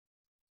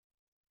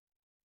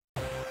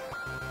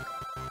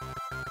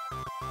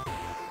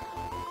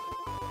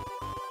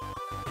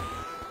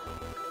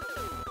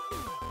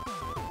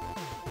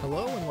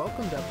Hello and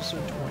welcome to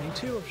episode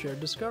 22 of Shared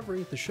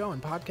Discovery, the show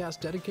and podcast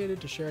dedicated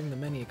to sharing the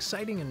many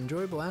exciting and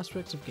enjoyable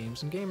aspects of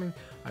games and gaming.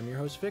 I'm your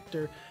host,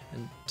 Victor,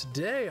 and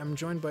today I'm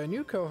joined by a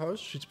new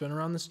co-host. She's been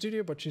around the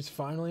studio, but she's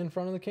finally in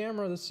front of the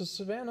camera. This is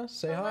Savannah.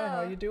 Say Hello. Hi,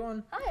 how you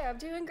doing? Hi, I'm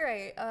doing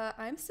great.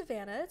 I'm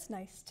Savannah. It's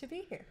nice to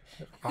be here.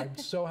 I'm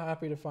so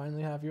happy to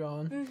finally have you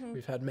on.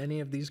 We've had many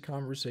of these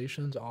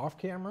conversations off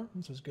camera,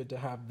 so it's good to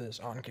have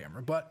this on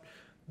camera. But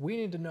we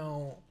need to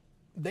know,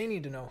 they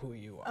need to know who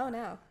you are. Oh,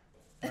 no.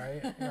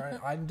 Right?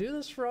 I do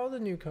this for all the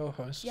new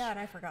co-hosts. Yeah, and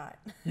I forgot.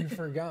 You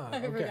forgot.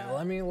 Okay, forgot.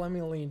 let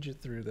me lead you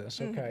through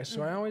this. Okay,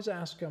 so I always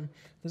ask them,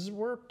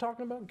 we're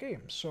talking about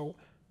games. So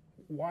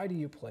why do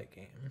you play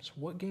games?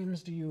 What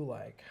games do you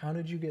like? How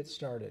did you get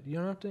started? You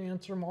don't have to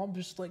answer them all,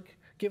 just like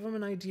give them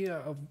an idea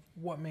of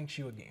what makes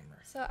you a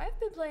gamer. So I've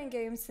been playing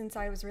games since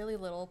I was really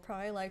little,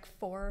 probably like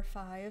 4 or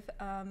 5.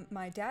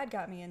 My dad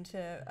got me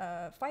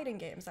into fighting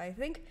games. I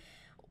think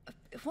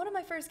one of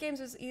my first games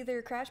was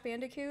either Crash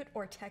Bandicoot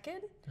or Tekken.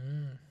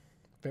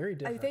 Very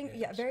different. I think,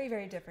 games. yeah, very,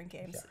 very different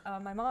games. Yeah.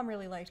 My mom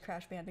really liked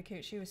Crash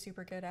Bandicoot. She was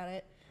super good at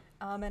it.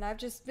 And I've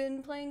just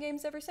been playing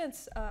games ever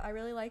since. I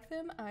really like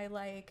them. I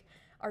like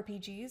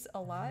RPGs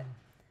a lot.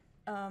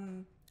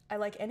 I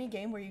like any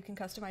game where you can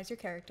customize your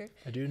character.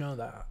 I do know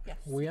that. Yes.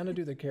 We got to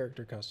do the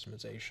character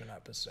customization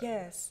episode.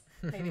 Yes.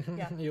 Maybe.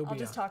 Yeah. I'll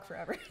just talk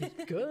forever.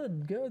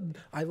 Good.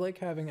 I like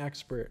having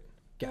expert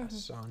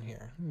guests on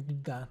here.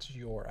 That's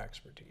your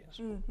expertise.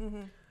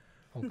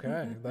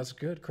 Okay, that's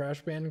good.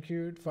 Crash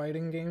Bandicoot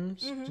fighting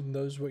games.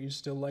 Those what you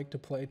still like to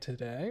play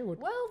today?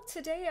 Well,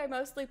 today I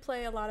mostly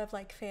play a lot of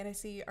like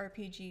fantasy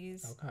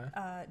RPGs, Okay.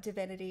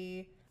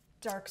 Divinity,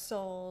 Dark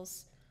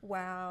Souls,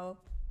 WoW,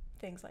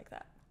 things like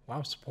that.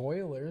 Wow,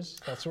 spoilers.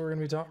 That's what we're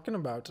gonna be talking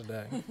about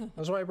today.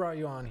 That's why I brought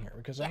you on here,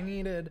 because I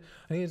needed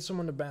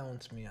someone to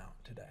balance me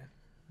out today.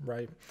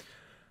 Right?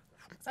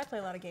 So I play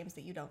a lot of games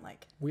that you don't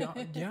like.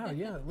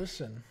 Yeah,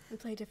 listen. We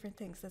play different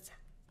things.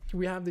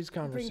 We have these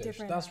conversations.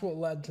 different, That's what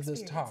led to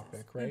this experiences.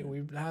 topic, right?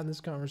 We've had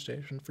this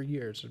conversation for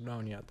years. I've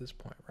known you at this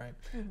point, right?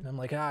 And I'm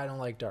like, I don't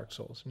like Dark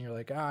Souls. And you're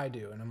like, I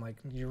do. And I'm like,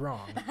 you're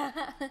wrong.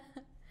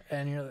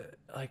 And you're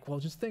like, well,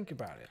 just think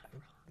about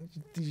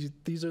it.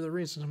 These are the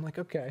reasons. I'm like,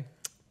 okay.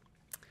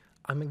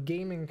 I'm a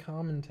gaming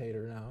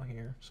commentator now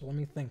here, so let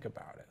me think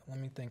about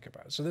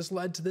it. So this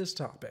led to this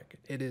topic.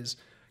 It is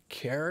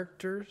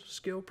character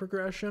skill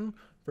progression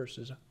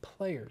versus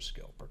player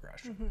skill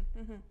progression.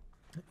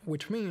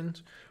 Which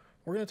means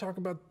we're going to talk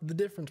about the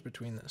difference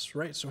between this,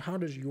 right? So how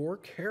does your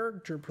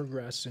character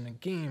progress in a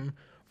game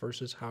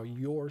versus how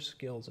your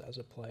skills as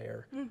a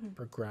player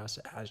progress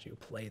as you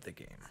play the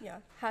game? Yeah.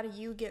 How do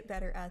you get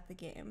better at the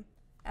game,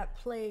 at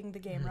playing the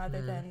game,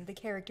 rather than the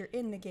character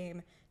in the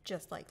game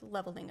just like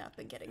leveling up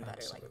and getting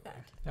better like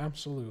that?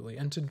 Absolutely.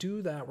 And to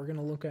do that, we're going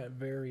to look at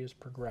various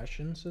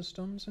progression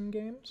systems in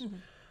games.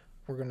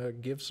 We're going to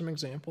give some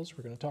examples.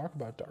 We're going to talk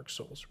about Dark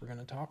Souls. We're going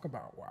to talk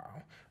about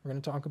WoW. We're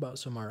going to talk about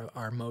some of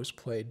our most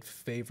played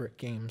favorite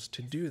games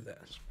to do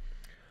this.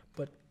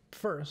 But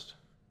first,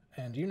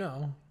 and you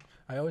know,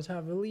 I always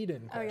have a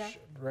lead-in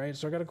question, right?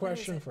 So I got a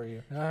question for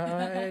you.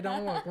 Hey,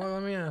 don't look. Well,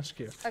 let me ask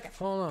you. Okay.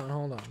 Hold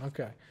on.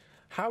 Okay.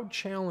 How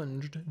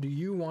challenged do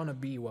you want to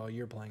be while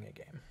you're playing a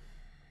game?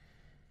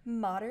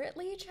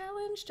 Moderately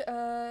challenged.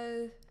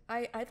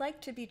 I'd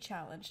like to be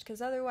challenged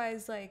because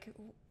otherwise, like,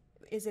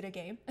 is it a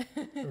game?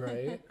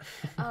 Right.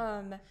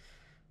 I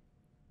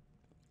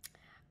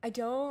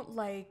don't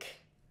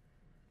like.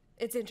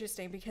 It's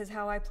interesting because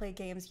how I play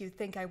games, you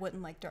think I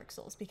wouldn't like Dark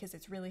Souls because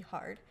it's really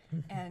hard,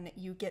 and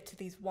you get to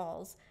these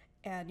walls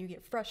and you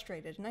get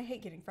frustrated, and I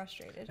hate getting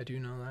frustrated. I do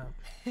know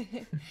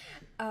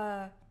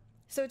that.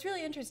 So it's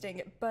really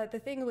interesting. But the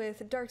thing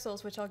with Dark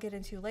Souls, which I'll get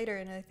into later,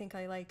 and I think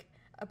I like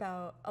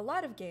about a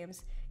lot of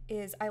games,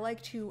 is I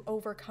like to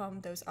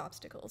overcome those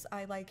obstacles.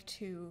 I like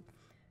to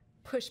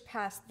push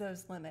past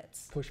those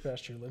limits. Push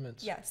past your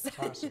limits. Yes.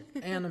 Classic.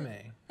 Anime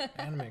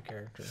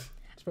character.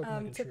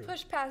 To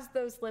push past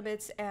those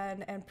limits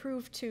and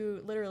prove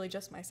to literally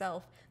just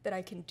myself that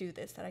I can do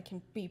this, that I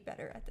can be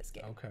better at this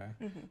game. Okay.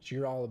 So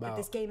you're all about... That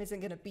this game isn't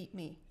going to beat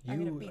me.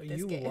 I'm going to beat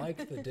this game. You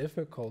like the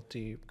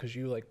difficulty because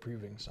you like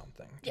proving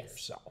something to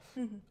yourself.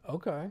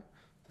 Okay.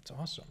 That's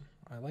awesome.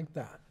 I like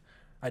that.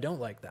 I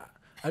don't like that.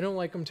 I don't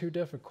like them too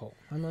difficult.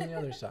 I'm on the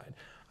other side.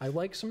 I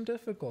like some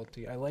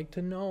difficulty. I like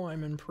to know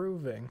I'm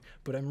improving,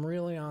 but I'm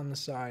really on the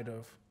side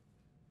of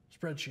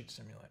spreadsheet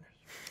simulators.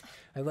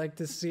 I like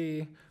to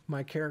see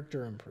my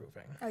character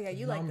improving. Oh yeah,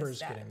 you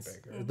numbers like the getting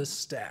stats. bigger. The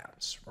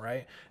stats,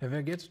 right? If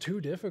it gets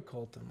too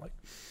difficult, I'm like,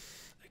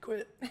 I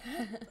quit.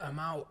 I'm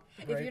out.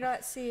 If right? you're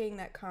not seeing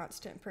that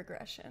constant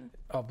progression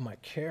Of my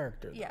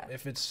character, though. Yeah.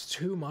 If it's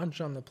too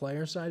much on the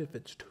player side, if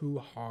it's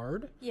too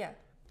hard, yeah,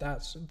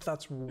 that's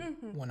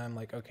when I'm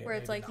like, okay. where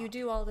it's maybe like you not.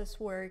 do all this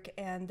work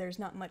and there's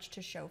not much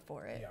to show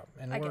for it. Yeah,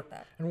 and I get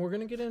that. And we're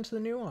going to get into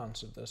the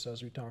nuance of this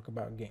as we talk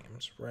about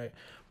games, right?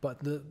 But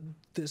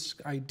this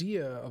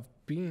idea of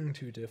being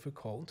too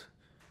difficult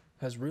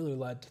has really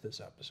led to this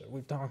episode.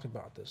 We've talked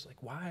about this.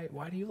 Like,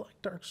 why do you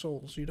like Dark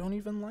Souls? You don't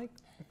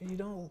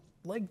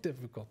like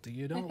difficulty.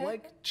 You don't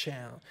like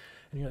challenge.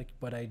 And you're like,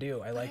 but I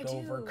do. I like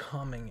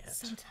overcoming it.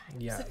 Sometimes.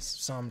 Yes,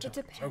 sometimes. It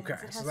depends. Okay, It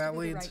has so to that be the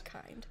leads right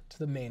kind. to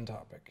the main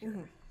topic here.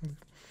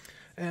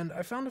 And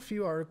I found a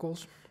few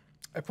articles.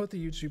 I put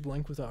the YouTube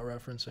link without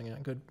referencing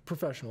it. Good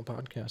professional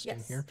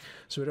podcasting here.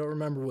 So I don't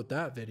remember what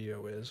that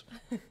video is.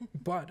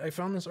 But I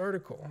found this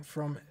article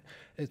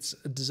it's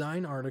a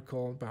design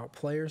article about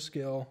player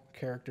skill,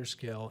 character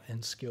skill,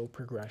 and skill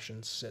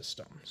progression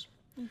systems.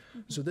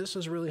 So this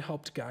has really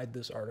helped guide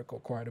this article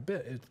quite a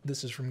bit.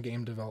 This is from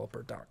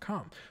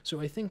GameDeveloper.com. So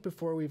I think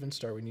before we even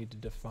start, we need to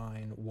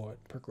define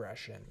what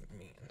progression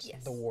means.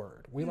 Yes. The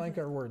word. We like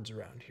our words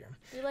around here.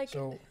 We like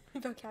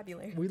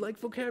vocabulary. We like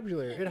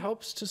vocabulary. It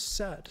helps to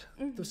set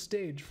the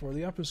stage for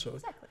the episode.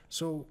 Exactly.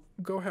 So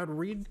go ahead,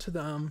 read to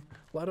them,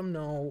 let them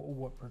know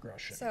what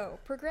progression. So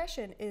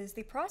progression is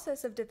the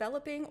process of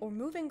developing or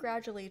moving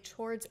gradually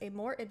towards a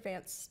more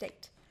advanced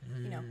state.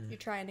 You know, you're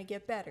trying to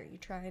get better. You're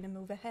trying to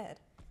move ahead.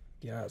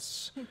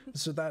 Yes.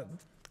 So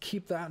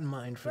keep that in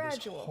mind for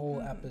Gradual. this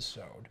whole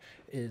episode,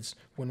 is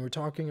when we're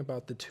talking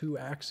about the two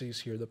axes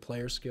here, the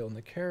player skill and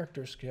the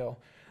character skill,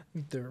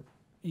 they're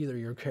either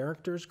your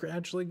character's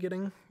gradually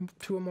getting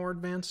to a more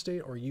advanced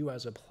state, or you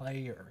as a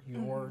player,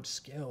 your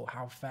skill,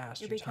 how fast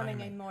You're your becoming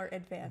timing. a more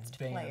advanced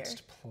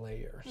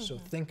player. So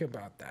think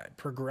about that.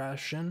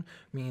 Progression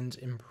means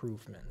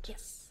improvement.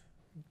 Yes.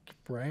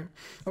 Right?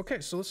 Okay,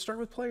 so let's start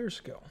with player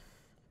skill.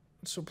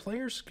 So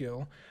player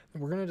skill,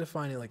 we're going to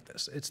define it like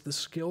this. It's the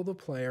skill the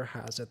player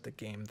has at the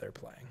game they're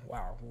playing.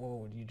 Wow,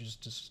 whoa, you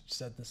just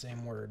said the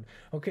same word.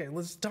 Okay,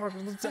 let's dive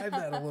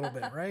that a little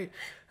bit, right?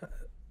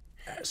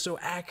 So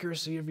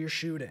accuracy of your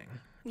shooting,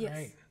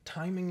 right?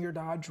 Timing your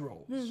dodge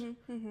rolls.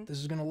 This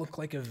is going to look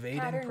like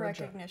evading Pattern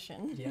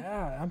recognition.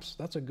 Yeah,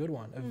 that's a good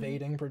one.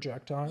 Evading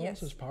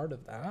projectiles is part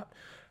of that.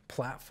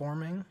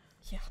 Platforming.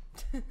 Yeah.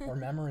 Or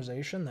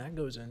memorization, that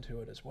goes into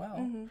it as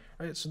well.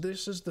 Right? So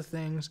this is the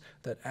things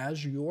that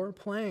as you're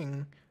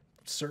playing,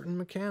 certain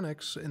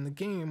mechanics in the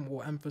game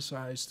will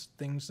emphasize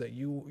things that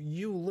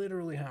you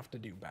literally have to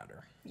do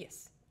better.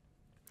 Yes.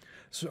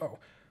 So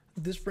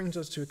this brings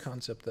us to a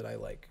concept that I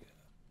like.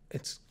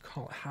 It's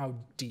called how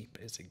deep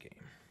is a game?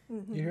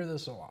 You hear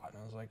this a lot.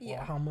 And I was like,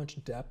 well, how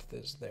much depth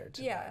is there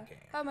to that game?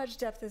 How much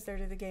depth is there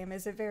to the game?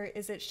 Is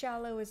it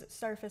shallow? Is it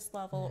surface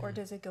level? Or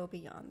does it go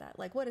beyond that?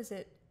 Like, what does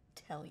it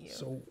tell you?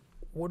 So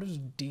what does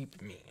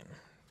deep mean?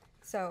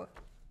 So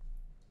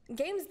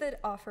games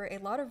that offer a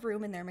lot of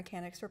room in their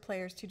mechanics for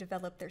players to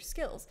develop their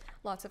skills.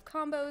 Lots of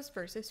combos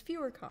versus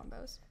fewer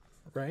combos.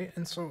 Right?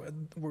 And so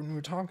when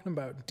we're talking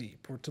about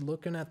deep, we're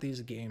looking at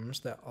these games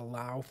that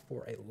allow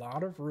for a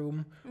lot of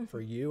room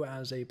for you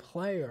as a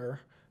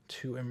player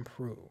to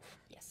improve.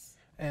 Yes.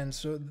 And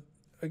so,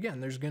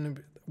 again, there's going to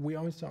be, we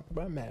always talk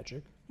about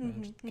Magic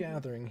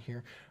Gathering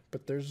here,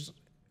 but there's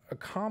a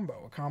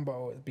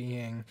combo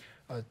being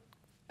a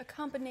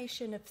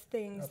combination of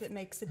things that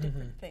makes a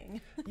different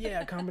thing.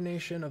 a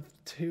combination of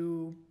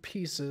two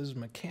pieces,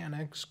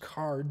 mechanics,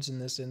 cards in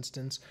this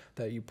instance,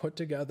 that you put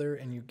together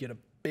and you get a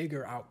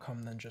bigger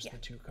outcome than just the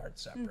two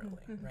cards separately,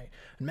 right?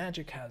 And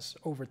Magic has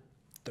over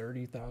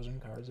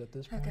 30,000 cards at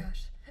this point. Oh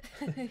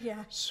gosh.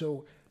 Yeah.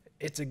 So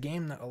it's a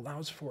game that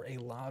allows for a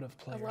lot of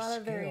player skill. A lot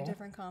of very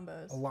different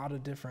combos. A lot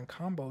of different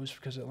combos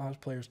because it allows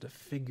players to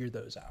figure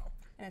those out.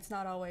 And it's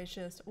not always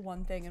just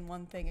one thing and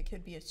one thing. It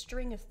could be a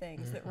string of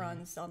things that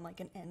runs on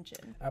like an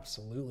engine.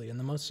 Absolutely. And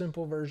the most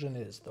simple version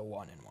is the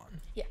 1-in-1.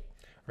 Yeah.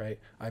 Right?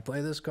 I play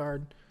this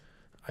card.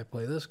 1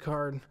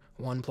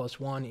 +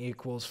 1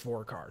 =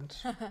 4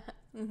 cards.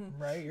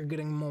 Right? You're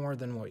getting more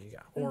than what you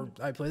got. Or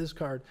I play this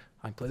card.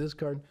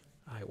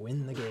 I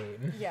win the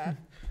game. Yeah.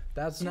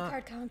 That's not.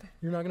 Two-card combo.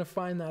 You're not going to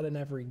find that in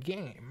every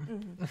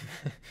game.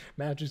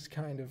 Magic's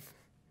kind of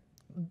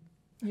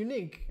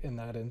unique in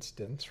that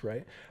instance,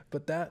 right?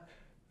 But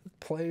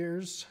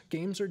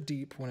games are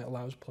deep when it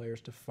allows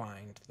players to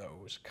find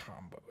those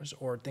combos.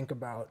 Or think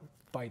about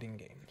fighting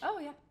games. Oh,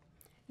 yeah.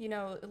 You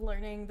know,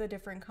 learning the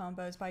different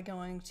combos by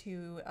going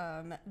to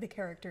the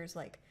character's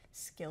like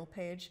skill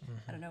page.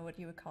 I don't know what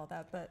you would call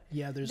that, but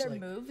there's their like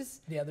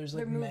moves. Yeah, there's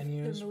like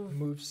menus,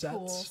 move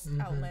sets, tools,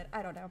 outlet.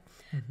 I don't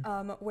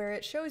know, where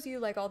it shows you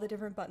like all the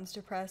different buttons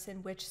to press in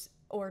which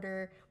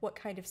order, what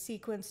kind of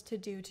sequence to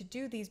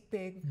do these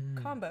big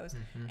combos.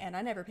 And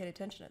I never paid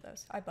attention to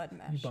those. I button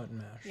mash. Button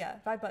mash. Yeah,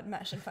 I button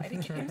mash in fighting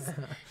games.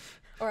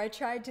 Or I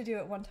tried to do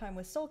it one time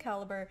with Soul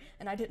Calibur,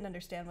 and I didn't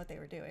understand what they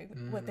were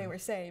doing, what they were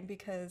saying,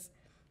 because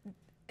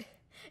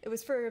it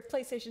was for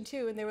PlayStation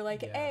 2, and they were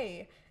like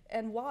A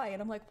and Y,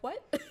 and I'm like,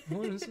 what?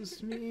 What does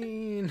this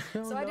mean?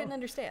 So I didn't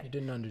understand. You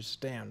didn't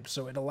understand.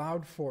 So it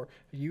allowed for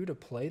you to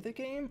play the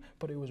game,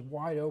 but it was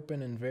wide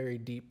open and very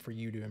deep for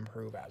you to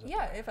improve as a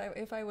player.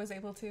 if I was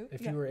able to.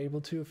 If you were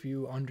able to, if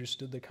you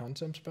understood the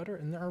concepts better,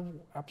 and there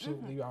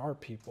absolutely are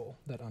people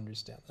that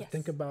understand that. Yes.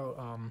 Think about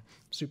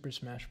Super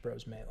Smash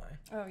Bros. Melee.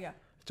 Oh, yeah.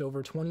 It's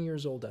over 20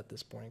 years old at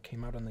this point. It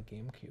came out on the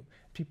GameCube.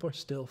 People are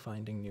still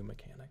finding new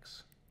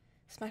mechanics.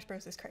 Smash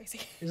Bros is crazy.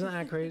 Isn't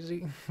that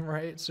crazy,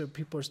 right? So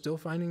people are still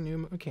finding new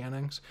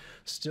mechanics,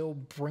 still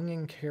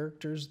bringing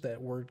characters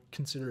that were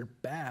considered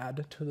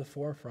bad to the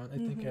forefront. I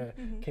think a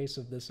case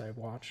of this I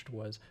watched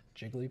was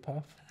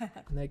Jigglypuff.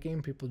 In that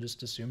game, people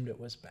just assumed it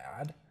was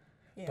bad.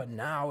 Yeah. But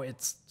now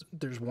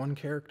there's one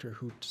character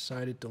who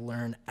decided to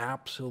learn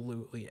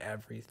absolutely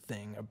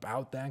everything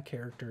about that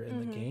character in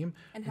the game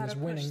and how to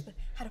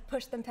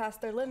push them past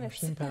their limits.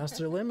 Push them past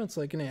their limits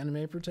like an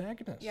anime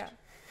protagonist. Yeah.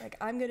 Like,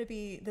 I'm going to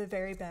be the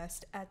very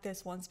best at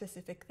this one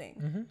specific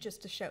thing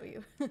just to show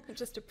you,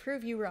 just to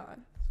prove you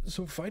wrong.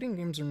 So fighting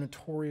games are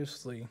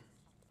notoriously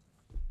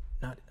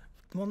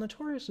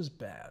notorious is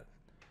bad,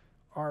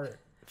 are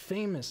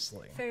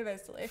famously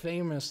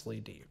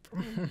deep.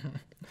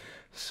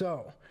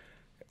 So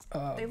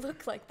they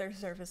look like they're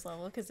surface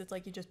level because it's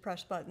like you just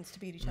press buttons to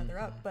beat each other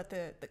up, but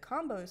the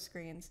combo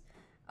screens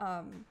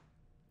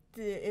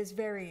is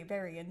very,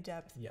 very in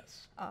depth.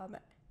 Yes.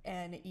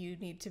 And you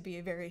need to be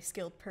a very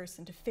skilled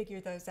person to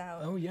figure those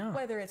out. Oh, yeah.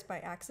 Whether it's by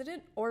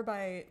accident or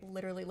by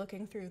literally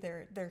looking through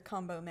their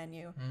combo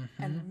menu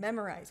and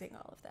memorizing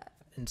all of that.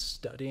 And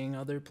studying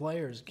other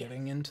players,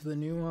 getting into the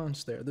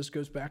nuance there. This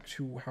goes back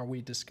to how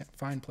we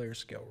define player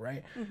skill,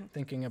 right?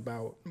 Thinking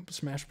about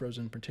Smash Bros.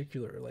 In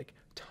particular, like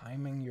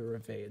timing your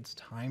evades,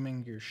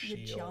 timing your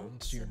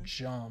shields, your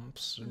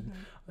jumps.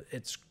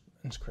 It's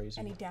crazy.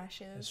 Any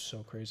dashes. It's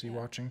so crazy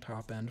watching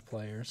top-end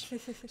players.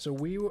 So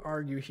we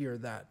argue here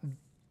that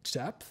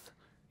depth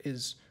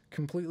is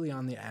completely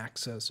on the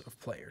axis of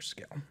player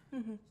skill.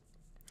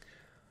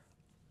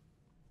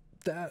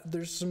 That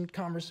there's some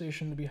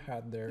conversation to be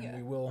had there, and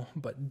we will,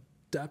 but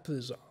depth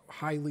is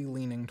highly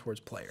leaning towards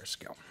player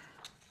skill.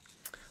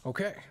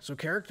 Okay, so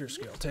character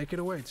skill. Take it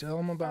away. Tell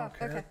them about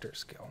character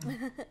skill.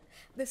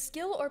 The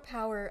skill or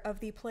power of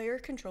the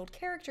player-controlled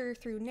character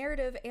through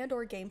narrative and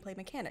or gameplay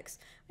mechanics.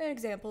 An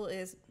example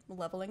is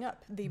leveling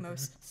up, the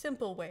most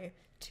simple way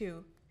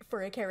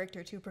for a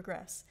character to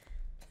progress.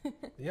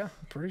 Yeah,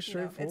 pretty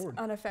straightforward.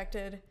 It's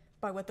unaffected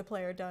by what the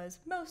player does.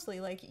 Mostly,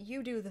 like,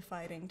 you do the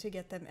fighting to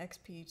get them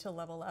XP to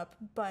level up,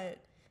 but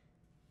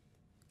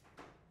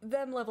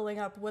them leveling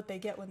up, what they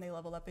get when they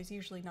level up, is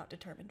usually not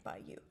determined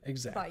by you.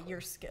 Exactly. By your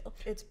skill.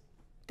 It's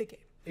the game.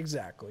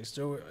 Exactly.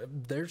 So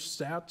their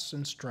stats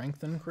and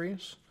strength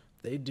increase.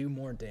 They do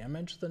more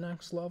damage the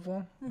next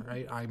level,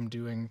 right? I'm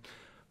doing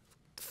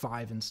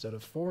 5 instead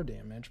of 4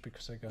 damage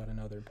because I got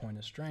another point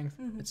of strength.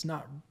 It's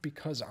not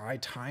because I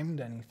timed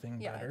anything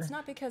better. It's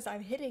not because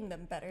I'm hitting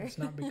them better. It's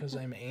not because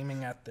I'm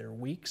aiming at their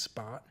weak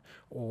spot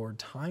or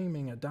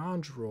timing a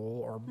dodge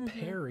roll or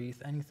parry,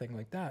 anything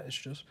like that. It's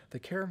just the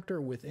character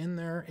within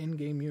their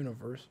in-game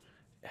universe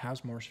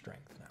has more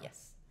strength now.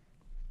 Yes.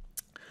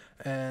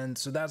 And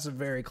so that's a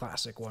very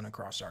classic one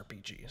across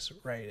RPGs,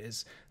 right?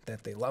 Is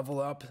that they level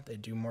up, they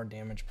do more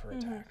damage per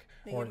attack.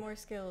 They get more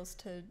skills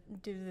to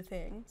do the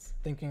things.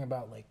 Thinking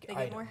about like they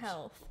get more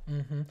health.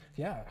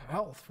 Yeah,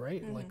 health,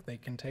 right? Like they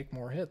can take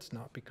more hits,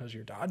 not because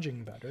you're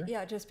dodging better.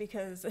 Yeah, just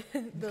because the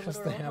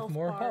literal they have health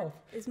more bar health.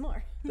 is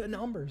more. The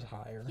number's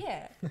higher.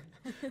 Yeah.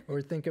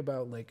 Or think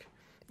about like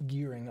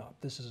gearing up.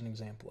 This is an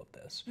example of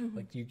this.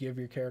 Like you give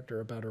your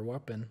character a better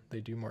weapon, they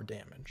do more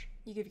damage.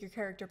 You give your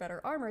character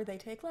better armor, they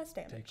take less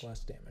damage.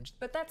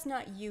 But that's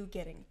not you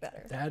getting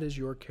better. That is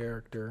your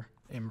character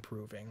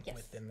improving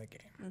within the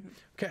game.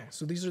 Okay,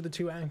 so these are the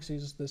two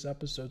axes this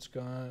episode's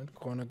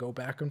going to go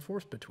back and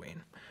forth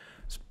between.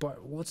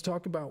 But let's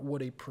talk about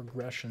what a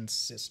progression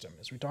system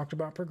is. We talked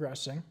about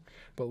progressing,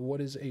 but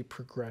what is a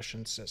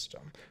progression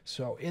system?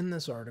 So in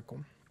this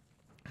article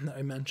that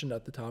I mentioned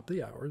at the top of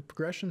the hour, the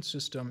progression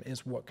system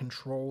is what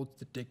controls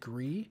the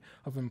degree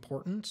of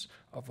importance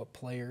of a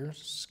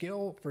player's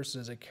skill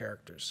versus a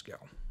character's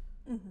skill.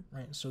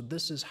 Right? So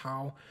this is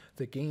how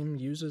the game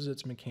uses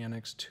its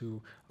mechanics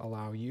to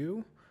allow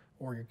you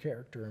or your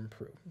character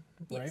improve,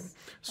 right? Yes.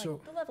 So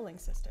like the leveling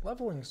system.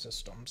 Leveling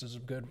systems is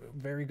a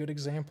very good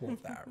example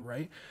of that,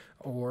 right?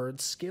 Or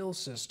skill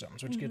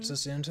systems, which gets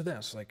us into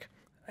this, like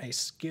a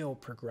skill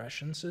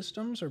progression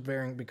systems are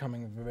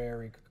becoming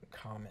very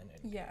common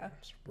in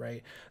games,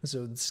 right?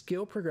 So the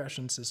skill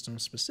progression system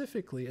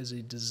specifically is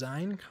a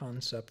design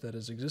concept that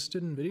has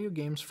existed in video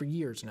games for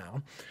years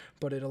now,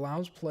 but it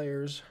allows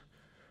players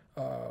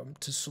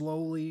to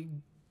slowly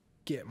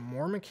get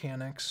more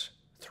mechanics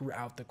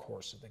throughout the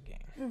course of the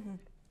game.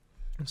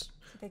 So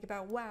think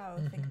about WoW,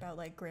 think about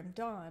like Grim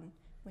Dawn.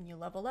 When you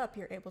level up,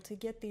 you're able to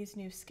get these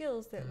new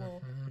skills that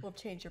will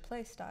change your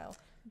play style,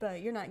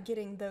 but you're not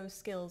getting those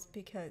skills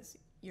because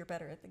you're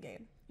better at the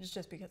game. It's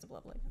just because of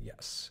leveling.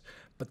 Yes,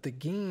 but the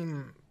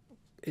game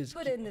is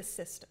put in this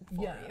system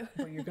for you.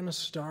 But you're gonna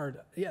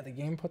start. Yeah, the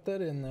game put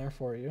that in there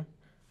for you.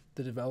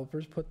 The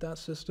developers put that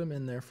system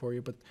in there for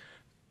you, but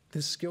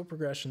this skill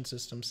progression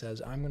system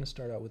says, I'm going to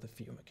start out with a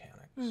few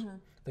mechanics.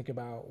 Think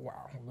about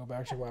WoW. We'll go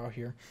back to WoW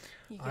here.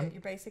 You get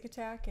your basic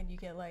attack, and you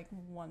get like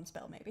one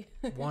spell maybe.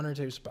 1 or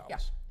 2 spells. Yeah.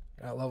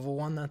 At level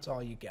 1, that's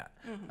all you get.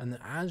 And then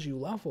as you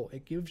level,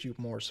 it gives you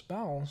more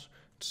spells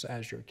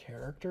as your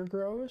character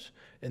grows.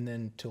 And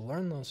then to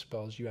learn those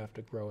spells, you have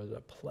to grow as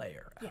a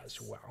player as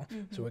well.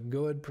 So a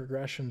good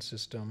progression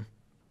system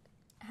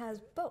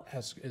has both.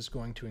 is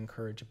going to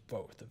encourage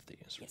both of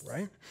these, Yes.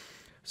 right?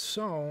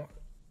 So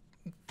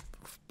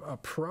a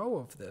pro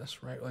of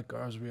this, right, like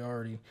as we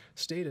already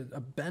stated,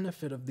 a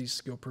benefit of these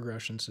skill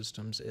progression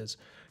systems is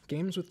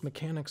games with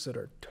mechanics that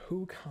are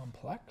too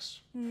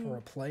complex for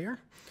a player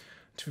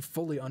to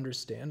fully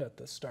understand at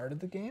the start of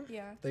the game.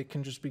 Yeah. They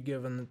can just be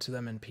given to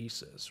them in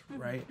pieces,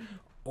 right?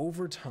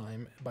 Over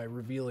time, by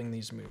revealing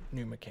these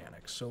new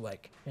mechanics, so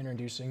like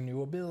introducing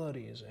new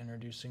abilities,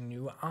 introducing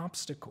new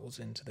obstacles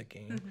into the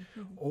game,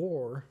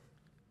 or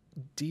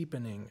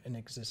deepening an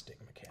existing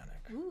mechanic.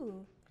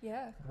 Ooh,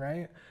 yeah.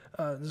 Right?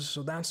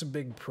 So that's a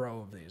big pro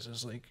of these,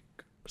 is like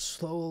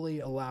slowly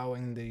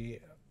allowing the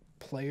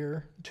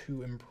player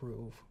to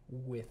improve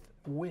with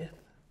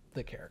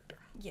the character.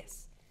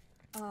 Yes.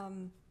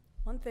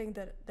 One thing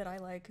that I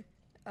like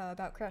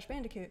about Crash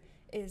Bandicoot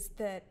is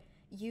that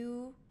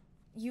you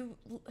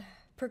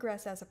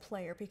progress as a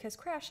player, because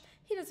Crash,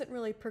 he doesn't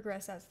really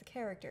progress as the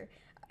character.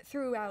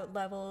 Throughout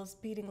levels,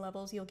 beating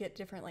levels, you'll get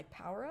different like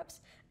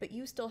power-ups, but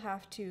you still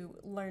have to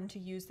learn to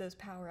use those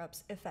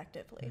power-ups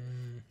effectively.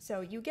 So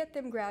you get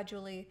them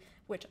gradually,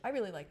 which I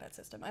really like that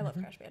system. I love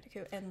Crash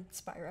Bandicoot and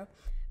Spyro,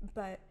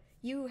 but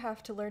you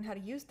have to learn how to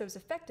use those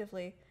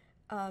effectively.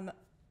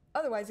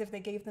 Otherwise, if they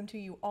gave them to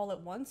you all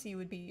at once, you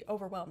would be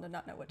overwhelmed and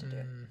not know what to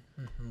do.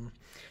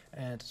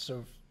 And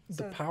so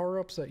the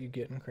power-ups that you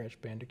get in Crash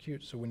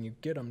Bandicoot, so when you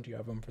get them, do you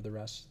have them for the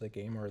rest of the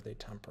game, or are they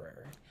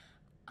temporary?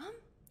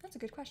 That's a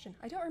good question.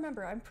 I don't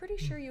remember. I'm pretty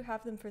sure you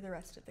have them for the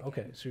rest of the game.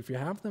 Okay, so if you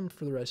have them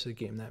for the rest of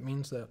the game, that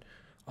means that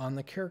on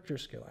the character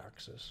skill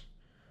axis,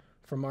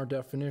 from our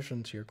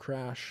definitions here,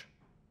 Crash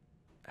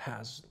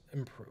has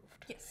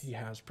improved. Yes. He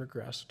has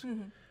progressed.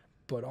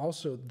 But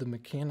also the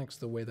mechanics,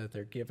 the way that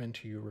they're given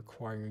to you,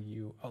 require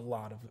you a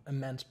lot of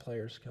immense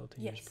player skill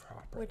to use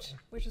properly.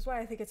 Which is why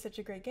I think it's such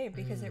a great game,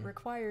 because it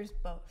requires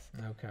both.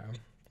 Okay.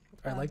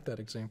 I like that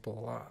example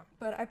a lot.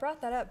 But I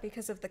brought that up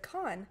because of the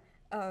con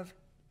of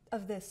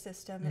this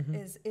system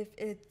is if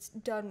it's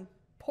done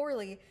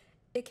poorly,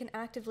 it can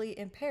actively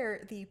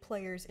impair the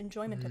player's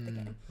enjoyment of the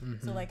game.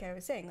 So like I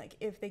was saying, like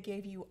if they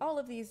gave you all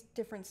of these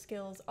different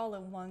skills all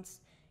at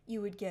once,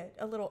 you would get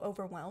a little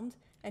overwhelmed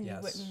and you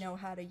wouldn't know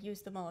how to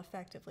use them all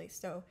effectively.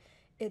 So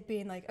it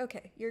being like,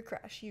 okay, you're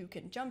Crash, you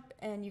can jump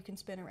and you can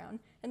spin around,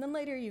 and then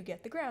later you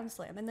get the ground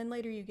slam, and then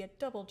later you get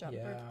double jump,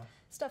 or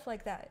stuff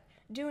like that.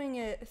 Doing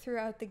it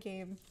throughout the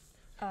game.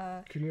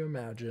 Can you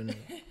imagine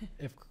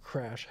if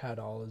Crash had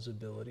all his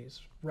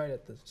abilities right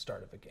at the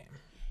start of a game?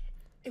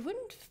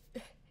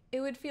 It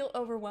would feel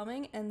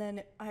overwhelming, and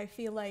then I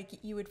feel like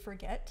you would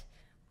forget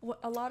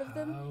a lot of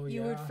them.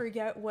 You would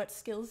forget what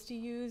skills to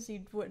use.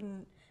 You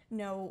wouldn't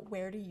know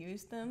where to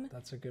use them.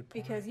 That's a good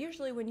point. Because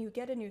usually when you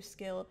get a new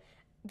skill,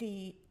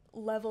 the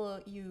level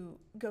you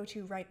go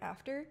to right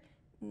after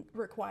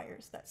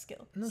requires that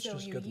skill. And that's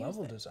just good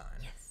level design.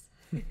 Yes.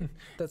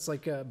 That's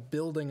like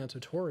building a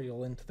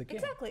tutorial into the game.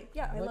 Exactly.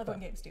 Yeah, I love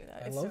when games do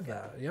that. I love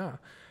that. Yeah.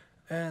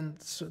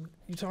 And so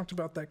you talked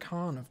about that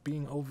con of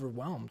being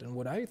overwhelmed. And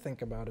what I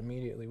think about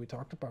immediately, we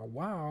talked about,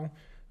 wow,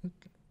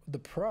 the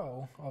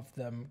pro of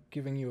them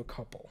giving you a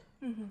couple,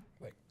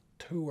 like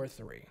 2 or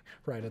 3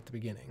 right at the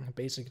beginning.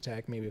 Basic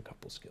attack, maybe a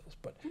couple skills.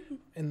 But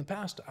in the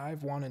past,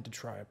 I've wanted to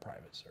try a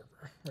private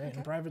server, right? Okay.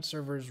 And private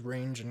servers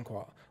range in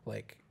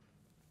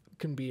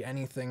can be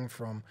anything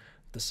from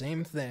the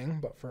same thing,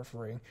 but for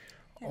free,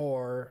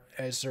 or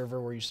a server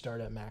where you start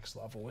at max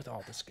level with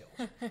all the skills.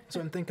 So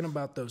I'm thinking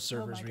about those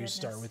servers where you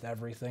start with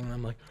everything. And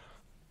I'm like,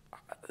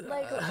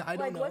 I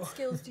don't know. What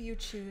skills do you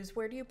choose?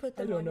 Where do you put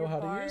them on your bar? I don't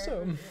know how to use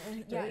them.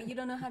 Yeah, you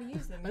don't know how to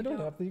use them. I don't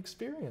have the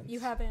experience.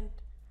 You haven't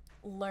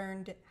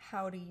learned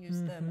how to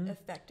use them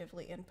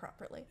effectively and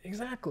properly.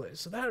 Exactly.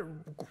 So that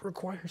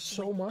requires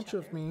so much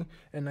of me,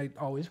 and I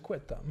always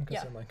quit them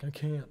because I'm like, I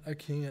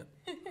can't.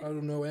 I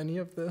don't know any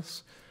of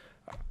this.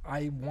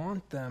 I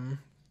want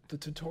the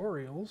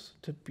tutorials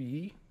to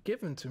be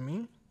given to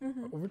me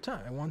over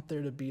time. I want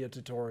there to be a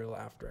tutorial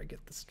after I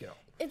get the skill.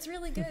 It's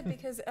really good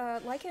because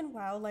like in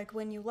WoW, like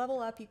when you level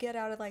up, you get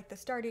out of like the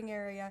starting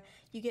area,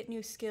 you get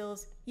new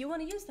skills, you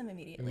want to use them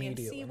immediately. And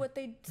see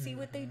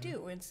what they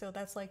do. And so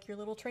that's like your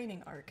little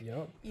training arc.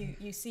 Yep.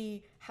 You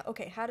see,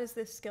 how does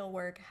this skill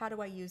work? How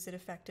do I use it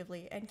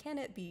effectively? And can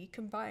it be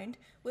combined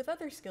with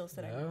other skills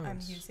that I'm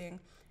using?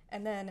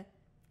 And then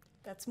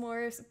that's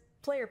more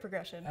player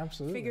progression.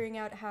 Absolutely. Figuring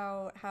out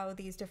how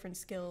these different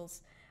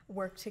skills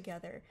work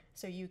together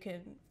so you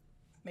can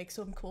make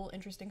some cool,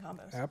 interesting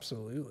combos.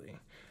 Absolutely.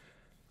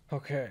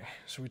 Okay,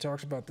 so we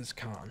talked about this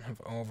con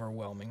of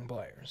overwhelming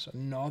players.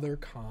 Another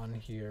con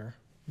here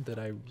that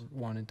I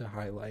wanted to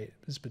highlight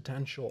is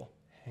potential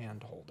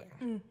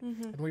hand-holding.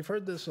 And we've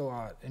heard this a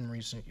lot in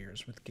recent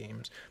years with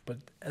games, but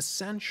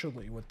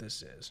essentially what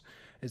this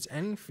is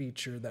any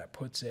feature that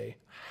puts a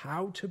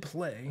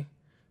how-to-play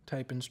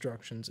type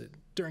instructions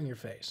during your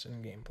face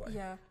in gameplay.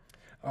 Yeah.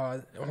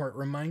 Or it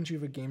reminds you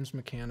of a game's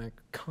mechanic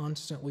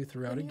constantly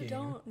throughout a game. You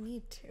don't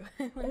need to.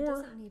 It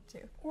doesn't need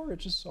to. Or it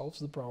just solves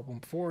the problem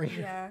for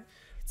you. Yeah.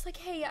 It's like,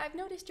 hey, I've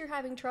noticed you're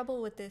having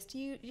trouble with this.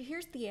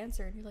 Here's the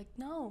answer. And you're like,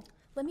 no,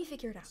 let me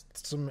figure it out.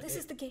 This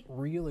is the game.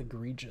 Real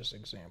egregious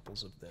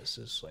examples of this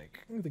is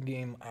like the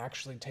game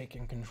actually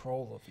taking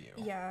control of you.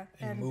 Yeah,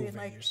 and being moving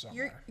like, you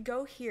somewhere.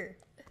 go here.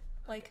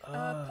 Like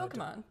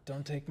Pokemon.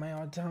 Don't take my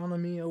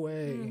autonomy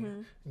away.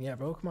 Yeah,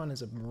 Pokemon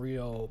is a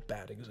real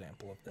bad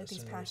example of this.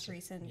 These past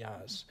recent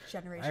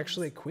generations. I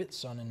actually quit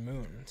Sun and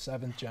Moon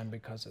 7th gen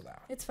because of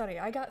that. It's funny.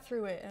 I got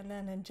through it, and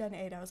then in Gen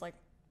 8, I was like,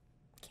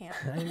 can't.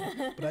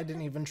 But I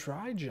didn't even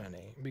try Gen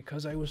 8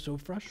 because I was so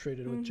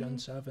frustrated with Gen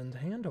 7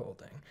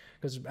 handholding.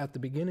 Because at the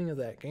beginning of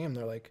that game,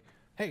 they're like,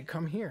 hey,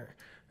 come here.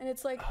 And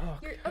it's like,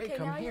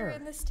 you're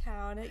in this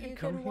town, and you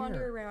can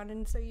wander around,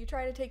 and so you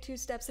try to take 2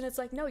 steps, and it's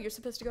like, no, you're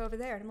supposed to go over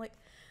there. And I'm like,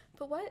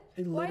 but what?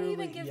 Why do you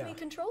even give me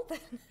control then?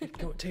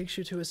 It takes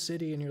you to a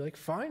city, and you're like,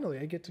 finally,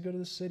 I get to go to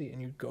the city.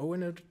 And you go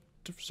in a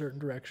certain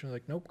direction,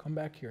 like, nope, come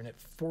back here. And it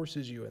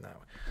forces you in that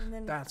way. And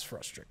then, that's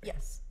frustrating.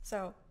 Yes.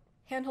 So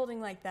hand-holding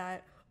like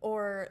that,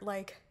 or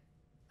like,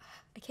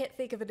 I can't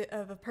think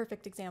of a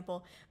perfect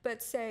example,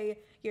 but say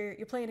you're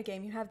playing a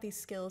game, you have these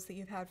skills that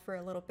you've had for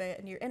a little bit,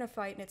 and you're in a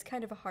fight, and it's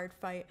kind of a hard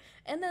fight,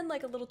 and then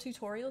like a little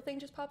tutorial thing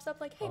just pops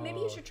up, like, hey, maybe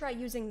you should try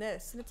using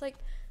this, and it's like,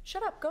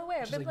 shut up, go away,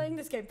 I've been playing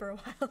this game for a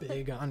while.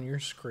 Big on your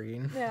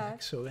screen. Yeah.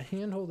 Like, so the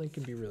hand-holding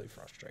can be really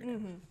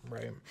frustrating,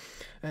 right?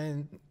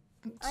 And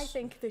I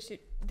think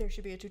there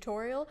should be a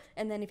tutorial,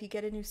 and then if you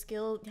get a new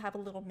skill, have a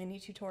little mini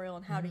tutorial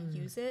on how to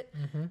use it,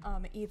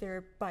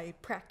 either by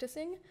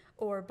practicing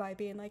or by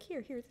being like,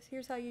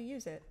 here's how you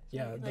use it.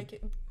 Yeah, like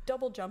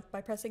double jump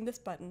by pressing this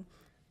button,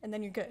 and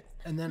then you're good.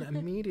 And then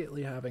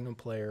immediately having a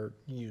player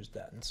use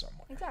that in some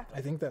way. Exactly.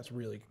 I think that's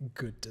really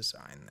good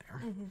design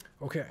there.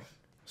 Okay,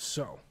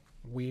 so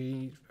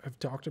we have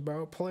talked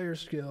about player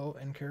skill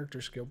and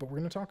character skill, but we're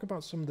going to talk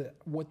about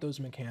what those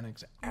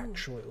mechanics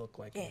actually look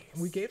like. Yes.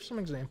 We gave some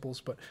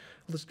examples, but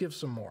let's give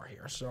some more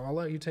here. So I'll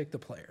let you take the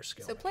player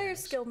skill. So player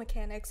skill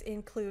mechanics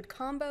include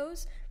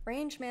combos,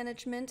 range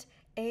management,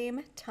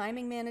 aim,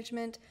 timing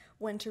management,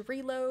 when to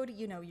reload,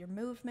 your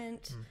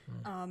movement,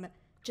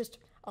 just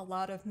a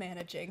lot of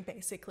managing,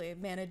 basically.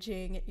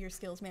 Managing your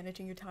skills,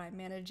 managing your time,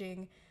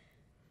 managing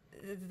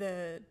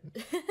the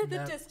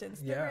distance,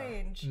 the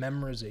range.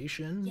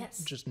 Memorization,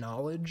 just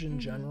knowledge in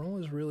general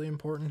is really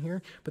important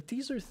here. But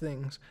these are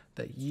things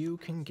that you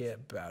can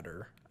get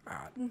better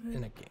at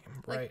in a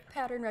game, right? Like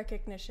pattern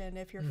recognition.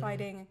 If you're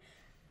fighting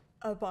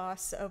a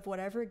boss of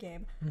whatever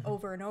game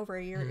over and over,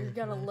 you're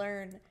gonna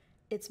learn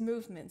its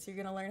movements. You're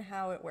gonna learn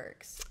how it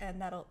works,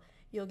 and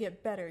you'll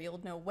get better.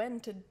 You'll know when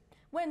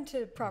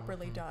to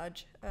properly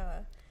dodge.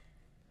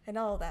 And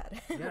all that.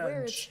 Yeah,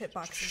 where its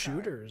hitboxes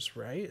shooters,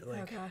 right?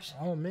 Like, oh gosh.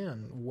 Oh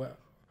man,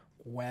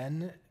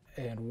 when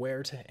and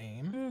where to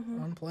aim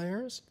on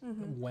players?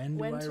 When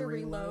do I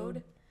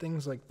reload?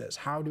 Things like this.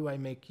 How do I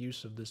make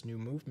use of this new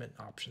movement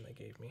option they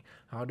gave me?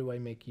 How do I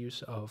make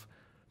use of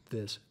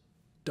this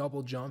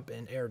double jump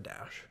and air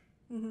dash?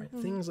 Right?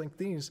 Things like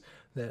these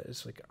that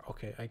it's like,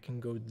 okay, I can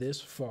go this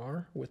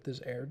far with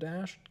this air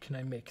dash. Can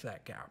I make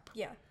that gap?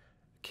 Yeah.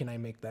 Can I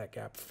make that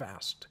gap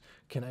fast?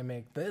 Can I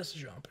make this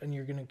jump? And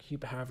you're going to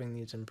keep having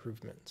these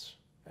improvements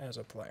as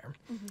a player.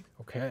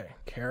 Okay,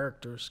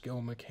 character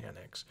skill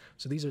mechanics.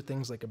 So these are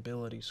things like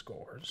ability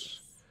scores,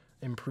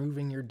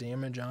 improving your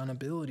damage on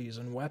abilities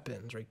and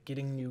weapons, right?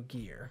 Getting new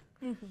gear,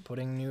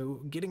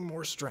 getting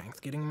more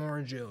strength, getting more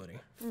agility,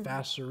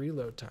 faster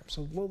reload time.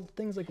 So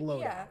things like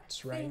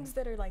loadouts, right? Things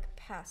that are like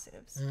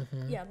passives.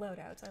 Yeah,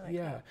 loadouts. I like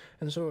that.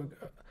 And so...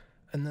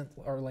 and that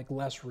are like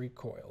less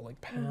recoil,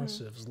 like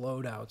passives,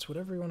 loadouts,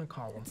 whatever you want to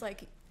call them. It's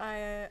like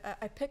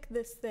I pick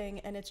this thing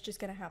and it's just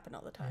going to happen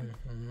all the time.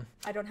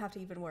 I don't have to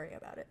even worry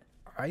about it.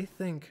 I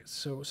think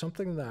so.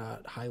 Something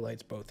that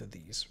highlights both of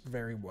these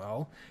very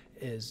well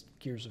is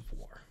Gears of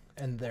War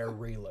and their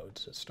reload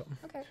system.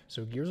 Okay.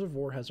 So Gears of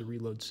War has a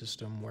reload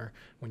system where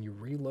when you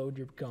reload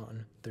your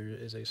gun, there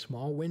is a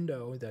small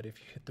window that if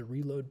you hit the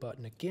reload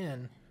button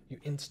again, you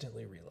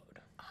instantly reload.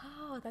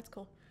 Oh, that's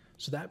cool.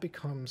 So that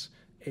becomes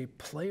a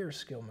player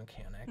skill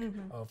mechanic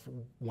of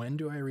when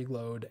do I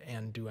reload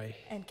and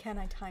can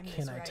I time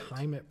this right? Can I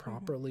time it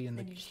properly in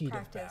the heat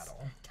of battle?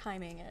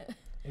 Timing it.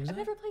 Exactly. I've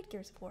never played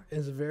Gears of War.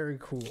 It's a very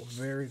cool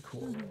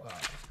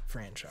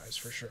franchise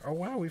for sure. Oh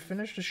wow, we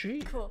finished a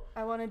sheet. Cool.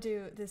 I want to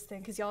do this thing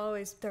because y'all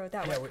always throw it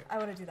that way. I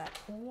want to do that.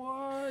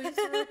 What? You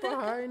threw it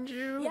behind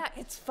you? Yeah,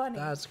 it's funny.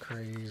 That's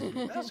crazy.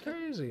 That's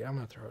crazy. I'm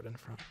gonna throw it in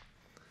front.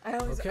 I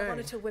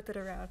wanted to whip it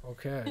around.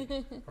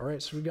 Okay. All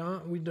right. So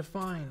we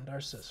defined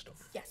our system.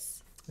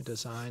 Yes. We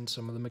designed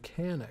some of the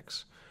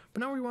mechanics.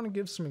 But now we want to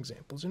give some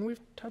examples, and we've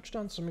touched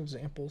on some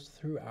examples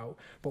throughout.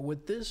 But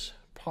what this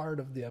part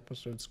of the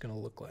episode is going to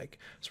look like,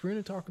 so we're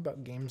going to talk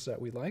about games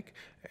that we like,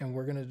 and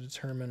we're going to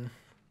determine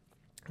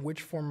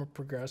which form of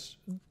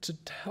to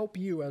help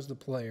you as the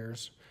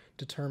players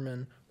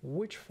determine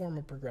which form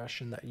of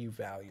progression that you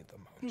value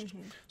the most.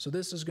 So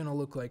this is going to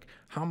look like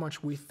how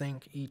much we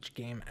think each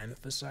game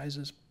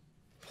emphasizes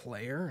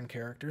player and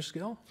character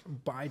skill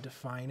by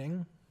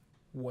defining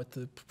what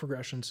the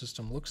progression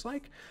system looks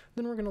like.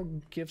 Then we're going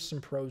to give some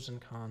pros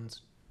and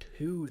cons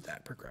to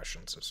that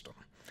progression system.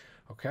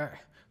 Okay,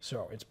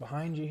 so it's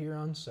behind you here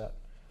on set.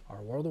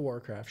 our World of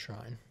Warcraft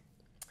shrine.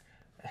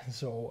 And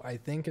so I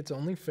think it's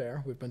only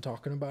fair. We've been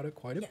talking about it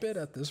quite a bit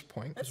at this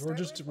point because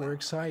we're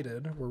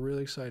excited. We're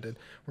really excited.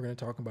 We're going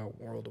to talk about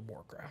World of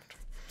Warcraft.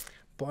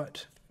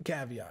 But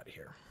caveat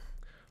here.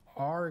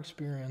 Our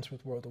experience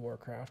with World of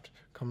Warcraft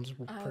comes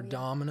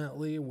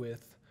predominantly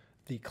with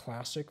the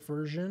classic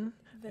version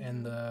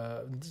and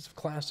the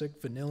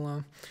classic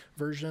vanilla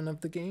version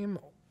of the game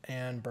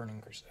and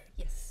Burning Crusade.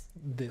 Yes.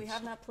 We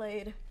have not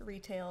played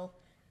retail.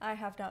 I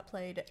have not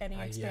played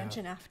any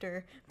expansion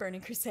after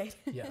Burning Crusade.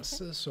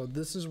 Yes, so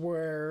this is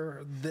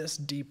where this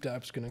deep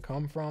dive's going to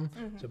come from.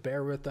 So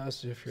bear with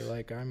us if you're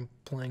like, I'm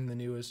playing the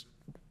newest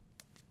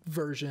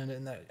version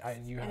and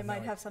it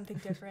might have something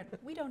different.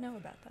 We don't know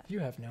about that. You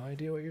have no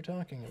idea what you're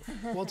talking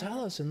about. Well,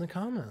 tell us in the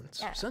comments.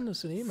 Yeah. Send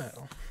us an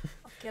email.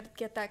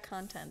 Get that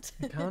content.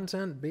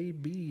 Content,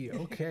 baby.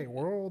 Okay,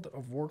 World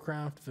of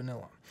Warcraft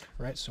Vanilla.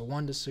 Right, so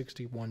 1 to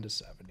 60, 1 to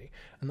 70.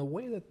 And the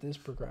way that this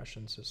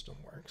progression system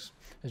works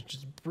is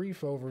just a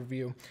brief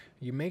overview.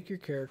 You make your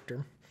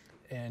character,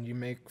 and you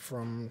make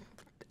from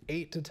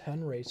 8 to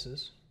 10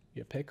 races.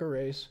 You pick a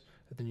race,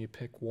 and then you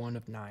pick one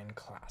of 9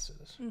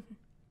 classes.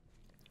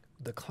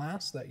 The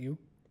class that you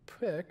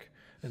pick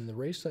and the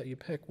race that you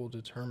pick will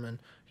determine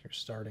your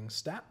starting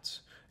stats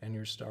and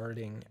your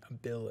starting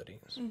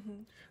abilities.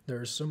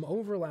 There's some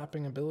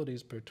overlapping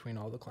abilities between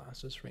all the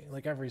classes, right?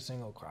 Like every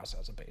single class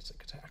has a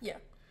basic attack. Yeah.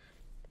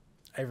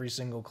 Every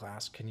single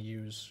class can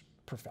use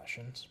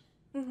professions,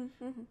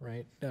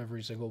 right?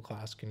 Every single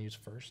class can use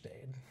first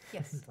aid.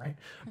 Yes. Right?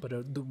 But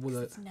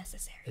it's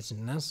necessary. It's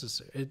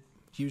necessary.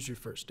 Use your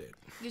first aid.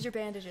 Use your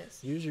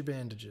bandages. Use your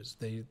bandages.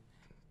 They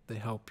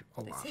help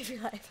a lot. They save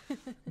your life.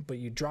 But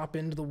you drop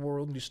into the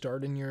world, you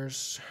start in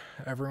yours.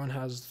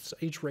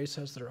 Each race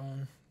has their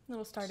own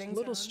little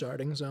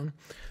starting zone.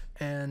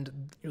 And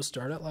you'll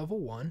start at level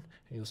 1, and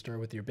you'll start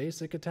with your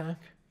basic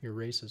attack, your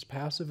race's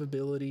passive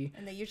ability.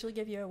 And they usually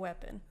give you a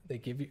weapon. They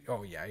give you,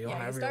 you'll have your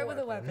weapon. You start with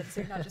a weapon,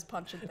 so you're not just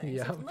punching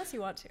things, unless you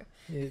want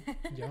to.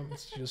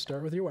 You'll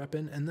start with your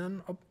weapon, and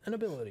then an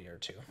ability or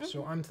two.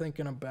 So I'm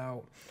thinking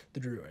about the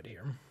druid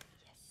here.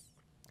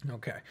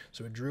 Okay,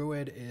 so a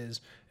druid is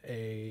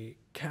a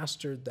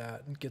caster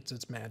that gets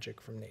its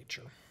magic from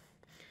nature.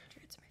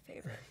 Druid's my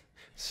favorite.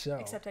 So,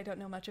 except I don't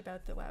know much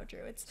about the WoW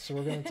druids. So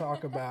we're going to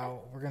talk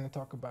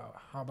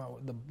about how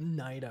about the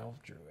night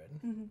elf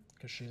druid,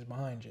 because she's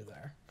behind you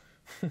there.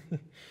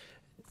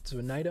 So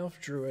a night elf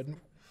druid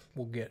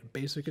will get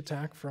basic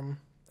attack from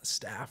a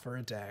staff or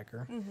a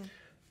dagger.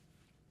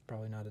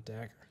 Probably not a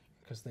dagger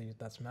because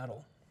that's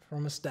metal.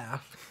 From a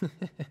staff.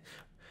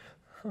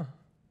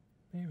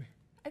 Maybe.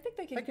 I think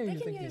they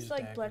can use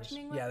like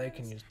bludgeoning weapons. Yeah, they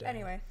can use daggers.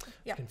 Anyway,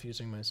 yeah.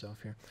 Confusing myself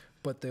here.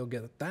 But they'll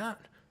get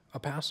that, a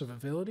passive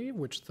ability,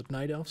 which the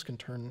night elves can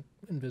turn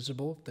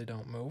invisible if they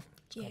don't move.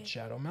 It's called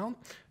Shadow Melt.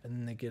 And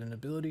then they get an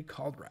ability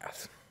called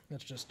Wrath.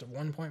 That's just a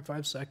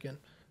 1.5 second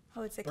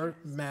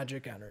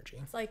magic energy.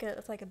 It's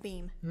like a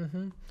beam.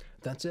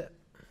 That's it.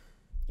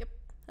 Yep.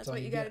 That's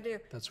what you got to do.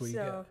 That's what you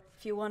get. So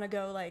if you want to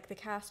go like the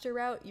caster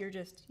route, you're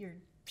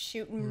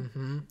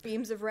shooting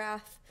beams of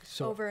wrath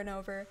over and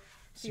over.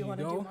 If you want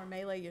to do more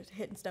melee, you're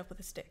hitting stuff with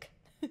a stick.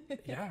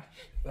 Yeah,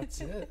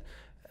 that's it.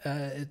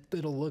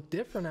 It'll look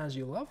different as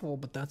you level,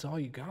 but that's all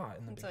you got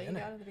in the beginning. That's all you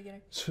got in the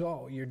beginning.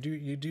 So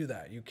you do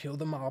that. You kill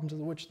the mobs,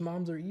 which the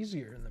mobs are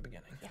easier in the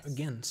beginning. Yes.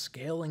 Again,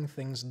 scaling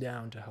things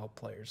down to help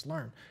players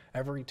learn.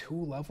 Every 2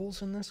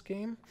 levels in this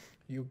game,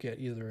 you get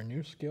either a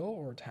new skill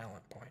or a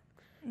talent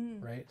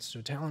point, right?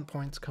 So talent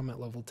points come at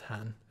level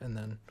 10, and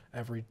then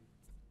every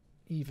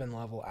even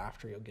level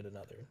after, you'll get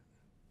another.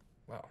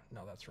 Well,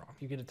 no, that's wrong.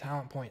 You get a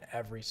talent point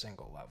every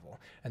single level,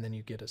 and then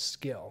you get a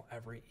skill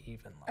every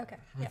even level. Okay,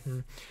 yes.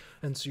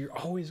 And so you're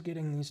always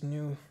getting these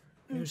new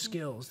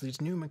skills, these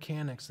new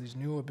mechanics, these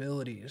new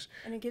abilities.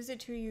 And it gives it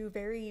to you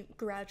very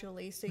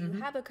gradually, so you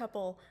have a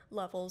couple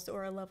levels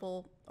or a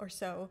level or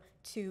so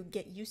to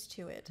get used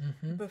to it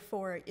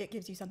before it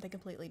gives you something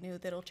completely new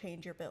that'll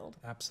change your build.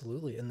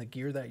 Absolutely. And the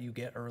gear that you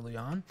get early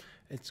on,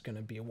 it's going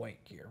to be a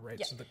white gear, right?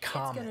 Yeah, so the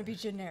common, it's going to be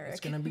generic. It's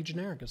going to be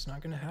generic. It's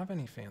not going to have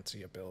any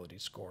fancy ability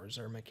scores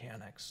or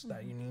mechanics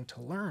that you need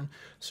to learn.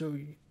 So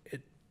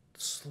it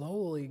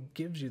slowly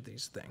gives you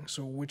these things.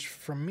 So which,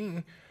 from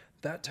me,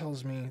 that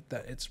tells me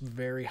that it's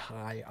very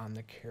high on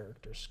the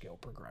character skill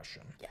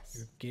progression.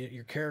 Yes.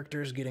 Your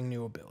character's getting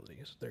new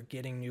abilities. They're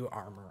getting new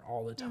armor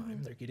all the time.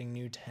 They're getting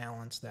new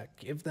talents that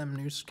give them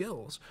new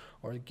skills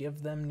or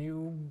give them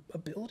new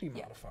ability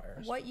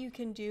modifiers. What you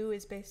can do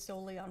is based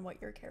solely on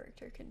what your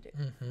character can do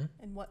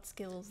and what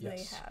skills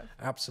they have.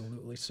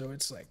 Absolutely. So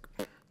it's like,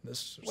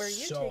 this is where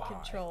you so take high.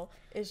 Control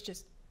is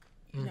just,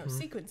 you know,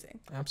 sequencing.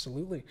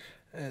 Absolutely.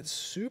 It's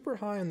super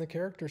high on the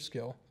character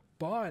skill.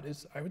 But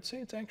I would say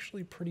it's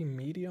actually pretty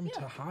medium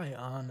to high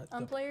on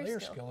the player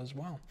skill as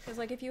well. Because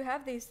like if you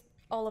have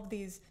all of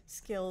these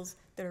skills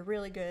that are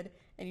really good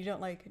and you don't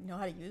like know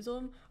how to use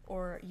them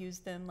or use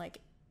them like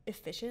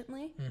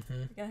efficiently,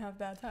 you're gonna have a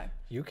bad time.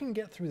 You can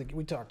get through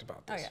we talked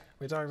about this. Oh, yeah.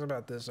 We talked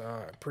about this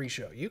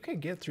pre-show. You can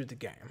get through the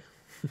game.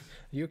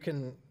 You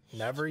can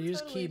Never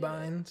use Totally get it.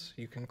 keybinds.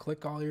 You can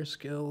click all your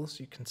skills.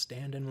 You can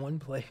stand in one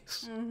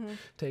place.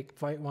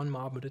 Fight one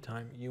mob at a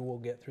time. You will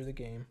get through the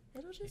game.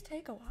 It'll just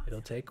take a while.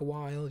 It'll take a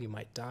while. You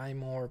might die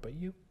more, but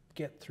you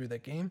get through the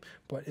game.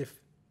 But if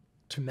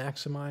to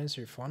maximize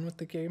your fun with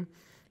the game,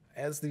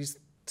 as these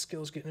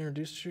skills get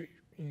introduced to you,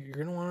 you're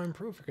going to want to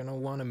improve. You're going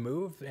to want to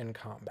move in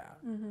combat,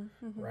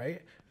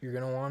 right? You're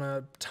going to want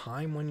to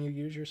time when you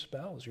use your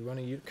spells. You're going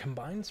to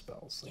combine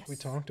spells like we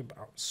talked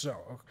about.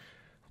 So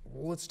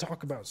let's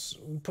talk about,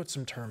 put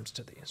some terms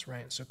to these,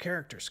 right? So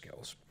character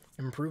skills,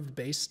 improved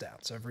base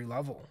stats every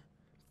level,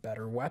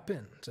 better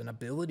weapons and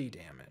ability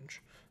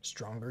damage,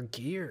 stronger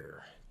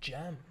gear,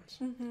 gems.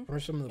 What are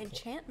some of the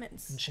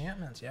enchantments?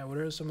 Enchantments, yeah. What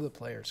are some of the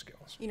player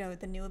skills? You know,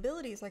 the new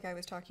abilities like I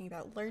was talking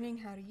about, learning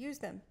how to use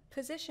them,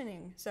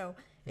 positioning. So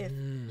if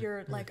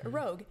you're like a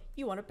rogue,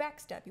 you want to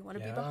backstab, you want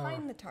to be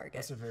behind the target.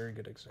 That's a very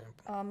good example.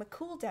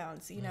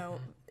 Cooldowns, you know,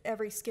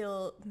 every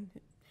skill,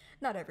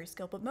 not every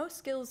skill, but most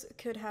skills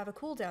could have a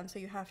cooldown, so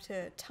you have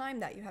to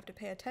time that. You have to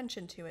pay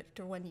attention to it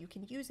to when you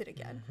can use it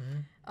again.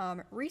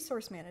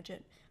 Resource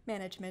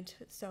management,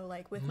 so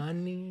like with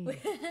money.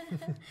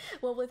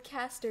 Well, with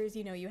casters,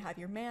 you know, you have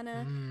your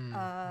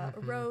mana.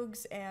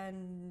 Rogues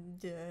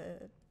and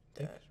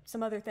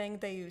some other thing,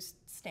 they use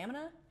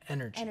stamina?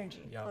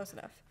 Energy, Yep. Close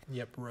enough.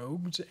 Yep,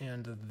 rogues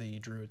and the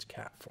druid's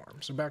cat form.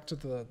 So back to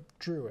the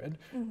druid,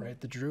 right?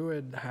 The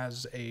druid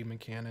has a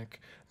mechanic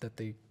that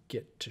they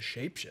get to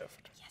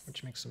shapeshift,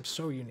 which makes them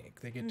so unique.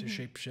 They get to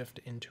shapeshift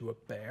into a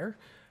bear,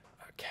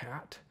 a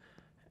cat,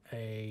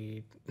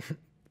 a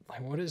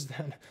what is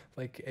that?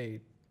 Like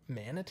a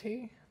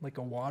manatee, like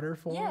a water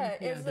form. Yeah,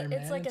 it's like a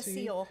manatee.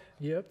 seal.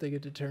 Yep, they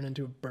get to turn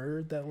into a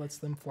bird that lets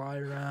them fly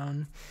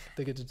around.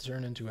 They get to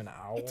turn into an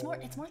owl. It's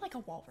more like a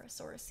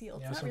walrus or a seal.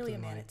 Yeah, it's not really a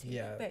something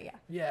manatee. like, But yeah.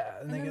 Yeah,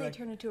 And then they like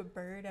turn into a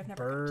bird. I've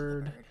never gotten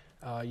to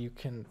the bird. You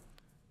can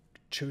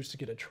choose to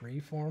get a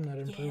tree form that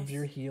improves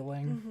your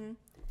healing.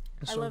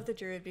 I love the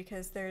druid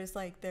because there's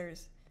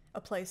a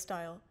play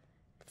style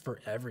for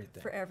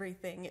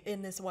everything.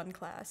 in this one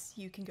class.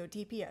 You can go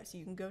DPS,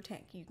 you can go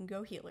tank, you can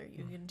go healer,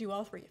 you can do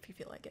all three if you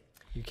feel like it.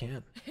 You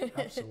can,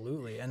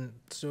 absolutely. And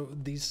so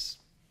these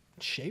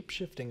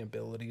shape-shifting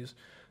abilities,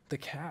 the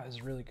cat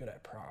is really good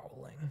at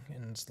prowling,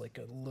 and it's like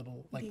a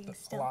little, like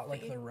a lot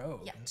like the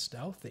rogue and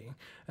stealthy.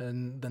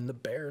 And then the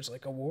bear's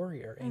like a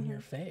warrior in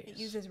your face. It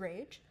uses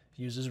rage,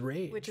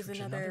 which is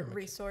another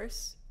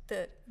resource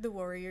that the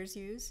warriors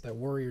use. That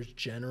warriors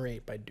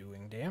generate by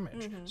doing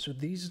damage. So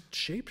these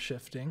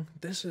shape-shifting,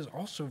 this is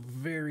also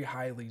very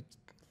highly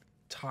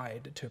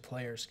tied to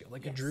player skill.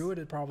 Like a druid,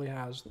 it probably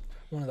has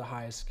one of the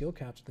highest skill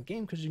caps in the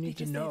game because you need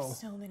to know. They have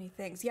so many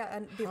things. Yeah,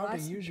 and the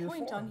last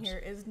point on here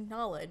is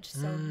knowledge.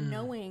 So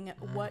knowing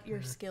what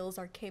your skills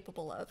are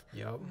capable of,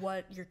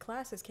 what your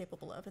class is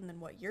capable of, and then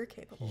what you're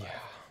capable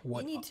of.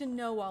 You need to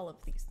know all of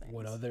these things.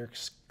 What other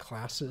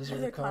classes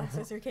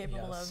are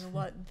capable of, and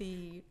what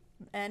the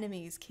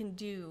enemies can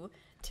do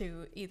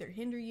to either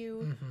hinder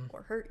you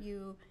or hurt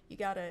you. You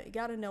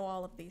gotta know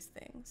all of these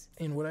things.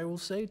 And what I will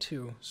say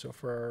too, so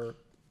for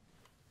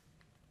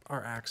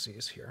our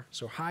axes here,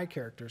 so high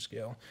character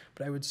skill,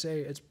 but I would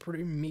say it's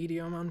pretty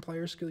medium on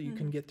player skill. You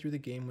can get through the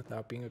game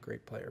without being a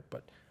great player,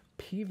 but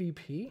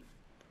PvP,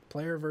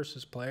 player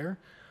versus player,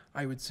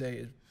 I would say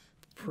is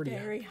pretty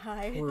very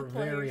high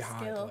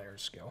player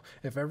skill.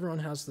 If everyone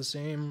has the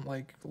same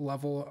like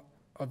level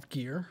of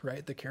gear,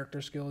 right, the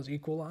character skill is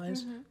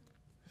equalized.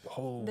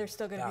 There's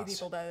still going to be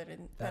people better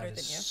than you.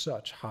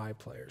 Such high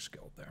player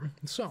skill there.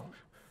 So,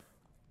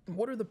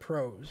 what are the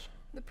pros?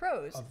 The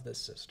pros of this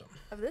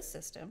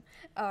system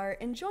are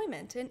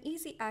enjoyment and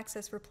easy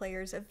access for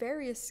players of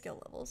various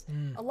skill levels.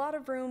 A lot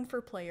of room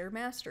for player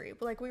mastery,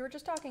 like we were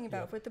just talking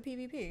about with the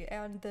PvP.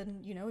 And then,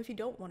 you know, if you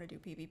don't want to do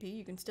PvP,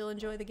 you can still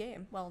enjoy the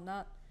game while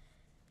not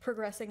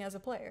progressing as a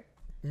player.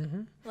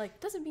 Like,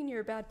 doesn't mean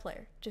you're a bad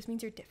player, just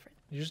means you're different.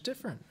 You're just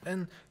different,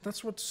 and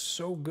that's what's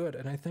so good.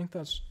 And I think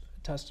that's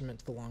testament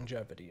to the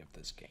longevity of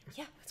this game.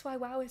 Yeah, that's why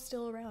WoW is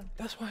still around.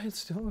 That's why it's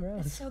still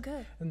around. It's so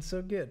good. And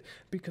so good.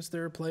 Because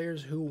there are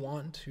players who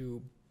want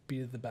to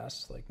be the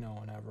best like no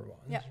one ever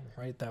was,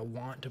 right? That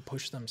want to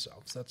push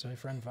themselves. That's my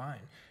friend Vine.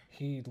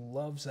 He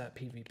loves that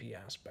PvP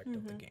aspect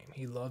of the game.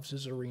 He loves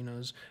his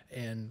arenas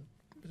and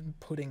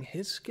putting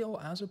his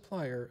skill as a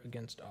player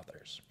against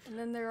others. And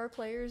then there are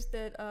players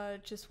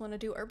that just want to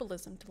do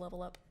herbalism to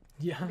level up.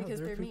 Yeah.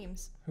 Because they're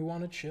memes. Who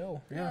want to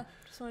chill. Yeah.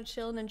 Just want to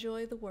chill and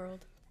enjoy the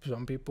world.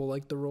 Some people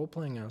like the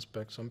role-playing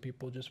aspect. Some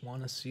people just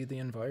want to see the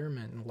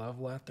environment and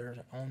level at their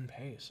own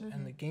pace.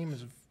 And the game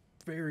is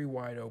very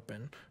wide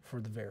open for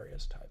the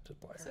various types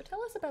of players. So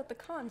tell us about the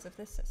cons of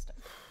this system.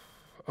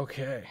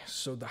 Okay,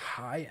 so the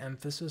high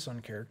emphasis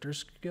on character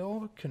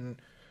skill can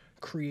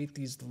create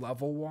these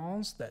level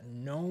walls that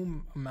no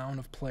amount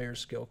of player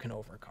skill can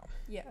overcome.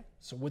 Yeah.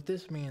 So what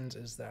this means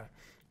is that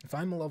if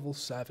I'm a level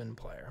 7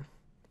 player,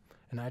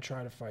 and I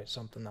try to fight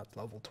something that's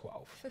level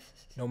 12.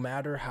 No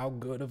matter how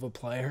good of a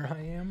player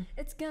I am,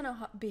 it's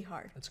gonna be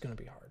hard. It's gonna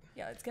be hard.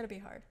 Yeah, it's gonna be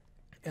hard.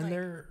 And like,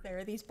 there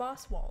are these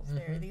boss walls,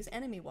 there are these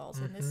enemy walls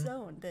in this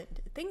zone that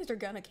things are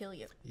gonna kill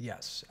you.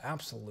 Yes,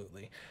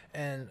 absolutely.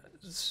 And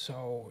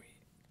so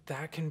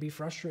that can be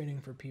frustrating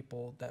for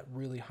people that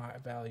really high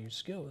value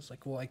skill. It's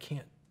like, well, I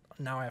can't,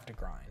 now I have to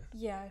grind.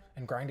 Yeah.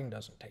 And grinding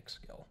doesn't take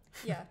skill.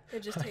 Yeah,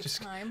 it just takes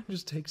time. It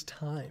just takes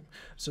time.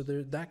 So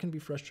that can be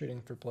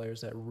frustrating for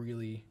players that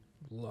really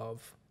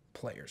love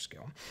player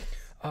skill.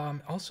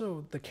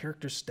 Also, the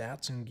character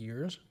stats and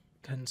gears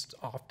can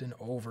often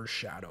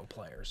overshadow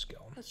player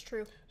skill. That's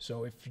true.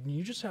 So if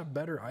you just have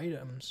better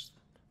items,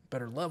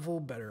 better level,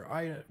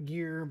 better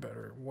gear,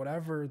 better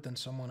whatever than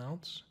someone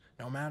else,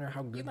 no matter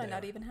how good You might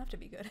not even have to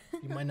be good.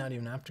 you might not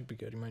even have to be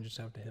good. You might just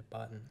have to hit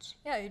buttons.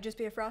 Yeah, you'd just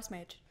be a frost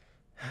mage.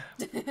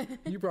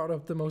 You brought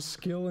up the most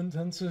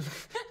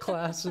skill-intensive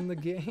class in the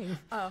game.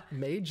 Oh.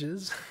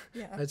 Mages.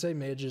 Yeah. I'd say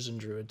mages and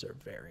druids are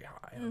very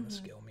high on the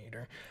skill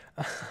meter.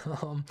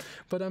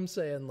 But I'm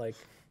saying, like,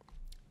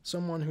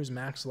 someone who's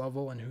max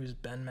level and who's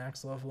been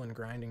max level and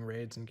grinding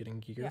raids and getting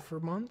gear for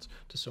months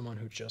to someone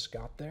who just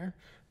got there.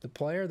 The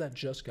player that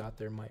just got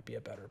there might be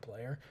a better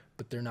player,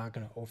 but they're not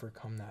going to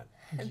overcome that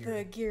gear.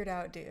 The geared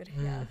out dude.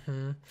 Yeah.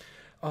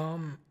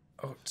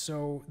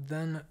 So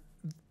then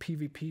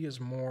PvP is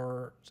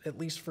more, at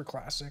least for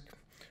classic,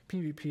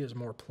 PvP is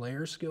more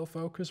player skill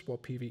focused, while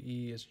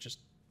PvE is just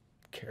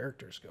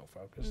character skill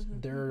focused.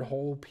 There are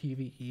whole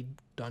PvE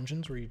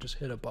dungeons where you just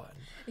hit a button.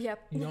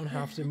 Yep. You don't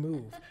have to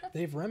move.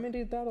 They've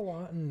remedied that a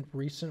lot in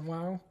recent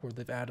WoW, where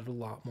they've added a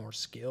lot more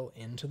skill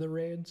into the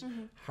raids.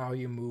 How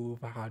you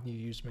move, how you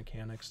use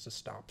mechanics to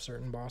stop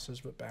certain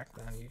bosses, but back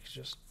then you could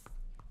just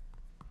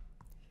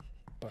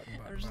button.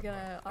 I'm just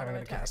gonna I'm auto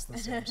gonna attack. cast the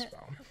same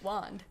spell.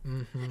 Wand.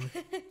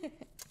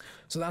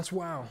 So that's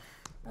WoW.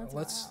 That's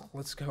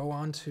Let's go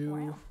on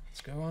to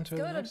let's go on to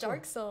Go the to next Dark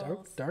one.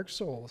 Souls. Dark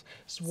Souls.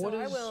 So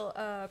I will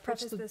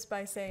preface this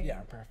by saying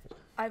perfect.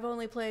 I've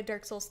only played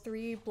Dark Souls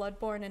 3,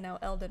 Bloodborne, and now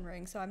Elden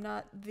Ring, so I'm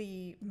not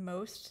the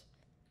most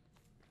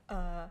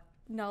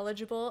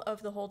knowledgeable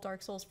of the whole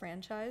Dark Souls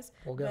franchise.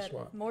 Well, guess but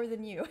what? More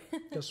than you.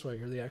 Guess what?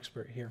 You're the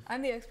expert here.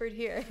 I'm the expert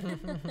here.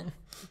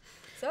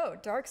 So,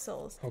 Dark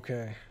Souls.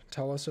 Okay,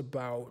 tell us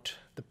about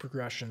the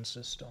progression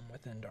system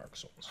within Dark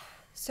Souls.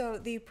 So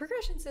the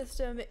progression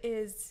system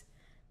is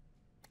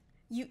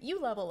you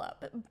level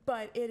up,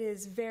 but it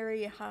is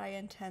very high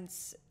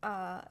intense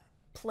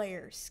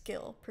player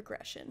skill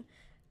progression.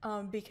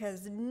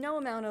 Because no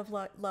amount of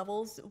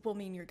levels will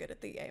mean you're good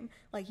at the game.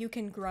 Like, you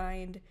can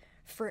grind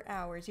for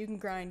hours, you can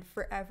grind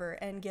forever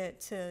and get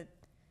to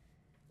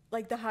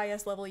like the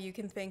highest level you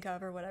can think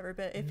of or whatever,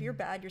 but if you're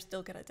bad, you're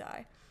still gonna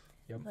die.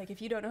 Yep. Like,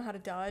 if you don't know how to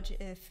dodge,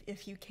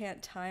 if you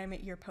can't time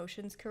your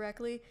potions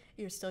correctly,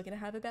 you're still gonna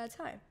have a bad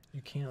time.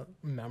 You can't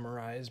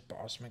memorize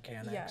boss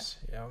mechanics.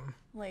 Yeah.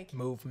 Like,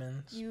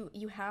 Movements. you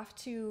have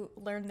to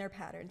learn their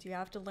patterns. You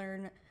have to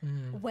learn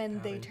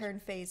when they turn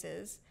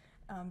phases,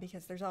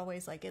 because there's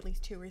always like at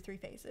least 2 or 3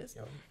 phases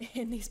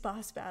in these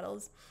boss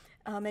battles.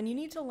 And you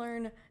need to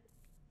learn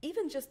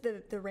even just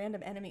the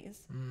random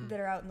enemies that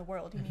are out in the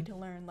world. You need to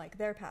learn like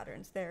their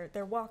patterns,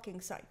 their walking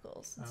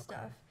cycles and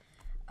stuff.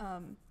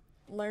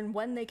 Learn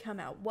when they come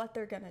out, what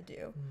they're gonna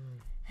do,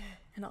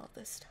 and all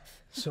this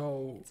stuff.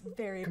 So It's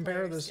very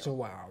compare player this skill. to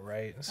WoW,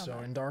 right? So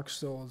in Dark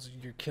Souls,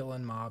 you're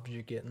killing mobs,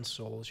 you're getting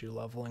souls, you're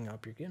leveling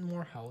up, you're getting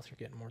more health, you're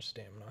getting more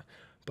stamina.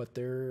 But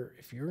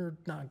if you're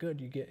not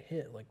good, you get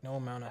hit. Like, no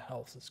amount of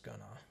health is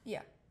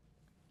gonna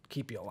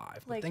keep you alive.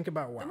 But Like, think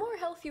about WoW. The more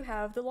health you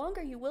have, the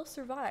longer you will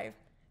survive,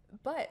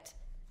 but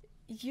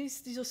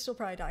you'll still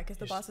probably die because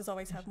the bosses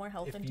always have more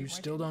health and If do you more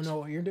still damage. don't know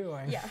what you're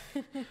doing, Yeah.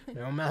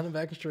 no amount of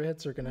extra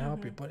hits are going to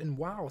help you. But in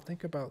WoW,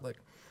 think about, like,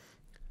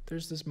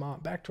 there's this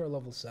mob, back to our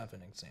level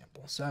 7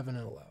 example, 7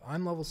 and 11.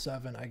 I'm level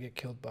 7, I get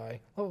killed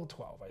by level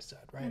 12, I said,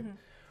 right?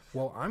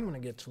 Well, I'm going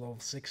to get to level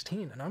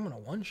 16, and I'm going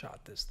to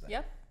one-shot this thing.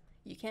 Yep.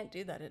 You can't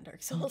do that in Dark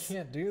You Souls.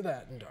 can't do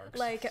that in Dark Souls.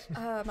 Like,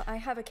 I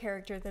have a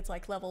character that's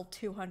like level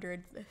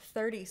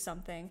 230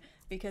 something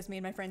because me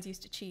and my friends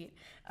used to cheat.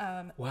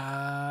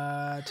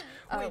 What?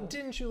 Wait,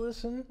 didn't you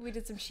listen We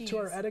did some cheats. to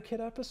our etiquette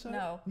episode?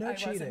 No, no I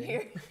cheating. wasn't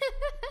here.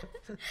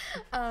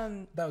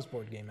 That was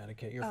board game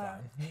etiquette. You're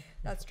fine.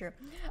 That's true.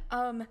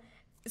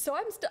 So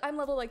I'm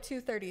level like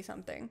 230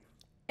 something,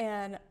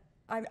 and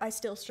I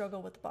still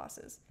struggle with the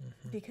bosses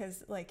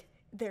because like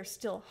they're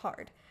still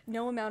hard.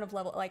 No amount of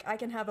level, like I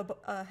can have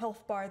a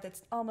health bar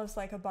that's almost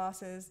like a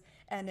boss's,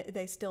 and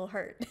they still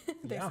hurt.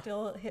 They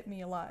still hit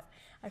me a lot.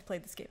 I've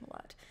played this game a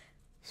lot,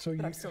 So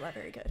but I'm still not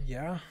very good.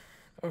 Yeah.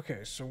 Okay.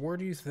 So where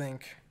do you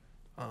think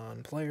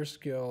on player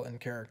skill and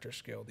character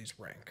skill these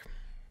rank?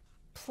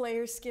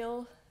 Player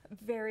skill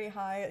very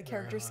high.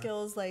 Character high.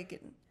 skills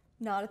like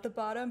not at the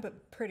bottom,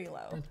 but pretty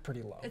low. It's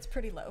pretty low. It's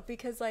pretty low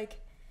because like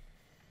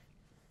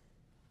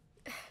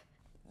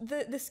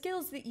the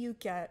skills that you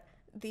get,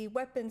 the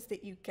weapons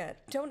that you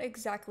get don't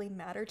exactly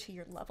matter to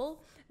your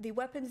level. The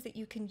weapons that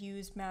you can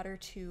use matter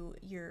to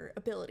your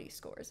ability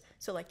scores.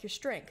 So like your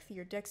strength,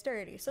 your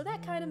dexterity. So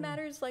that kind of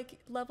matters, like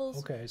levels.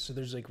 Okay, so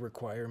there's like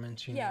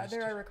requirements you Yeah, need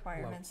there to are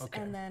requirements.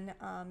 Okay. And then,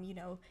 you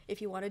know,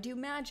 if you want to do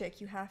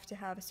magic, you have to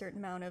have a certain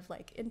amount of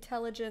like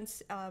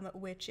intelligence,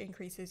 which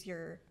increases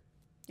your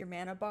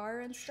mana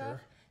bar and stuff.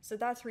 Sure. So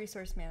that's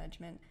resource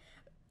management.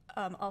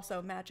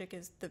 Also, magic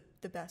is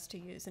the best to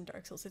use in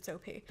Dark Souls. It's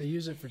OP. They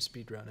use it for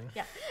speedrunning.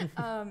 Yeah.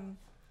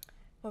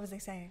 What was I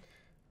saying?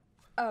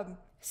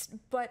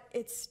 But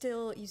it's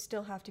still, you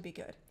still have to be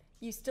good.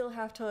 You still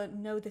have to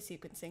know the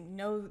sequencing,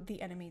 know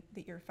the enemy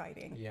that you're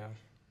fighting. Yeah.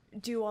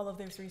 Do all of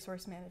this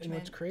resource management. And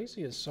what's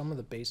crazy is some of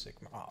the basic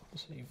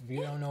mobs. If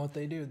you don't know what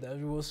they do, they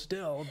will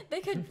still. They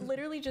could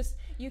literally just,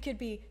 you could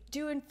be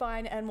doing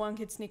fine and one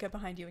could sneak up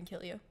behind you and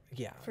kill you.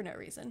 Yeah. For no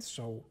reason.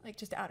 So Like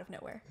just out of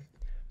nowhere.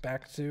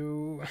 back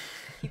to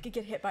You could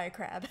get hit by a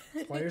crab.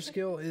 player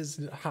skill is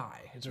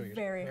high. It's what you're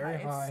Very high.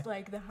 high. It's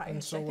like the And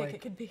highest so I think like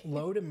it could be.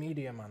 low to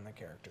medium on the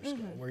character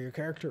skill, where your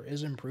character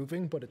is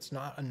improving, but it's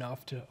not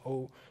enough to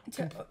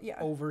Yeah.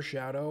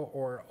 overshadow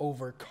or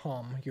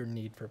overcome your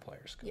need for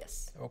player skill.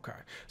 Yes. Okay.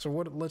 So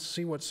let's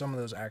see what some of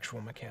those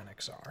actual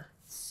mechanics are.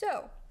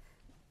 So,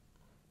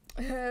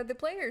 the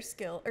player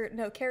skill, or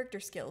no, character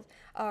skills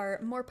are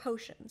more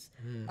potions.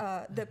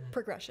 The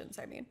progressions,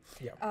 I mean,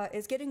 Yeah.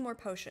 is getting more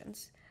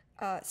potions,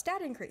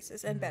 stat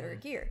increases, and better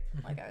gear,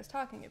 like I was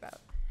talking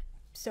about.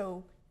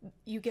 So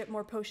you get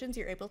more potions,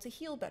 you're able to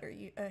heal better,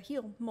 you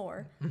heal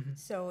more,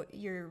 so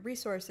your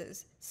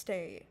resources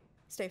stay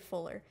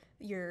fuller.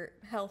 Your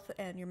health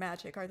and your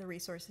magic are the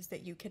resources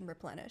that you can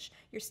replenish.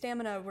 Your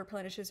stamina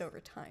replenishes over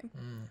time.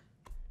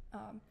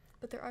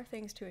 But there are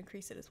things to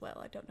increase it as well.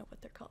 I don't know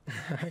what they're called.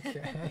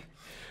 Okay.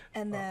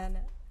 And then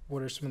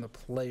What are some of the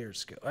player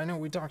skill? I know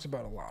we talked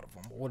about a lot of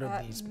them. But what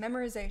are these?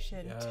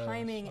 memorization, Yes.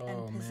 timing, Oh,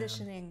 and man.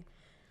 positioning.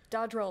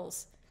 Dodge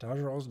rolls. Dodge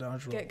rolls,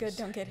 dodge rolls. Get good,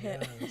 don't get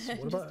hit. Yes.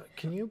 What about,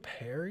 can you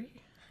parry?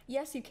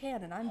 Yes, you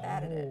can, and I'm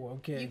bad at it. Oh,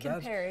 okay. You can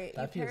parry. You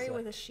that feels parry like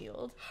with a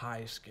shield.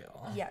 high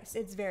skill. Yes,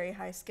 it's very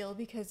high skill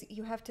because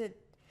you have to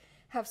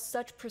have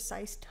such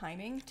precise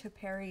timing to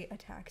parry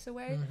attacks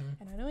away.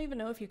 And I don't even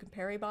know if you can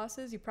parry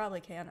bosses. You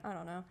probably can. I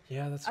don't know.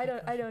 Yeah, that's. I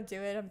don't do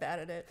it. I'm bad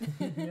at it.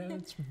 Yeah,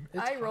 it's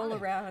I roll high.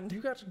 around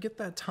You got to get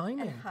that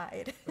timing. and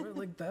hide. Right,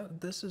 like that.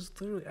 This is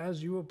literally,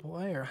 as you a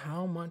player,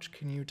 how much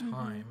can you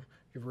time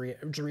your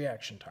it's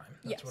reaction time?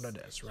 That's what Yes.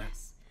 it is, right?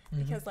 Yes.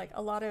 Because like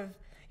a lot of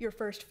your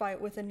first fight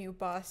with a new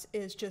boss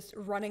is just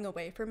running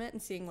away from it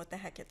and seeing what the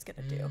heck it's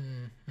gonna do.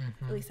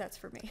 At least that's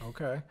for me.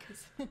 Okay.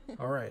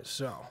 All right.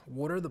 So,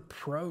 what are the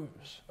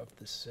pros of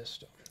this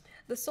system?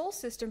 The soul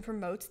system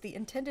promotes the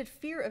intended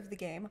fear of the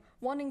game.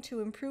 Wanting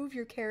to improve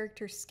your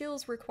character's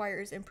skills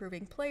requires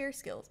improving player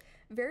skills.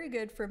 Very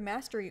good for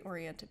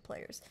mastery-oriented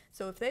players.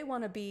 So if they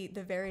want to be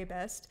the very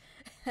best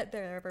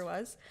there ever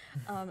was,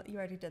 you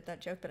already did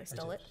that joke, but I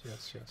stole it.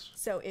 Yes, yes.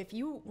 So if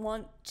you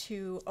want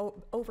to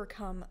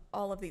overcome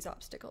all of these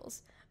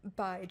obstacles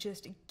by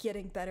just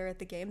getting better at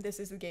the game, this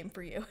is the game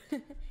for you.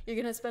 You're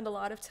going to spend a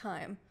lot of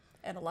time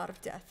and a lot of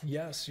death.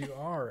 Yes, you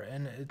are,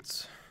 and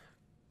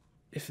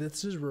if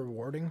this is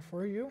rewarding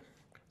for you,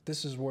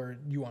 this is where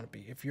you want to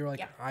be. If you're like,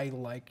 Yeah. I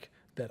like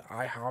that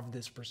I have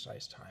this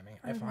precise timing.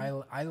 If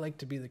I like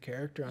to be the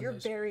character on You're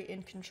those, very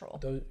in control.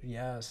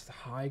 yes, the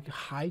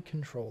high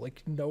control.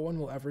 Like no one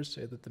will ever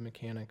say that the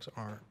mechanics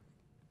aren't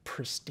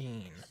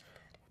pristine,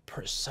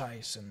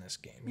 precise in this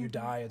game. You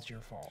die, it's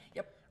your fault.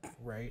 Yep.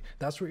 Right?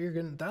 That's what you're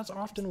gonna. That's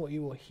often what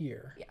you will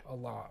hear Yeah. a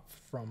lot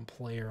from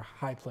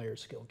high player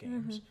skill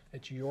games.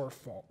 It's your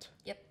fault.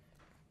 Yep.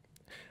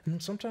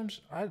 And sometimes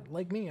I don't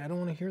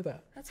want to hear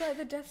that. That's why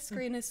the death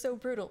screen is so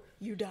brutal.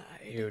 You died.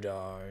 You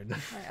died.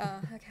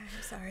 Like, okay,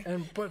 I'm sorry.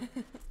 But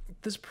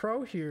this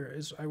pro here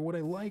is what I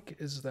like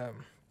is that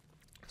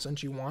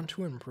since you want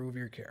to improve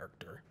your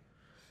character,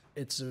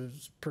 it's a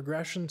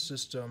progression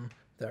system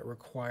that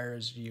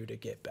requires you to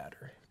get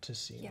better to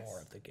see Yes. more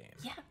of the game.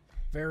 Yeah.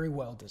 Very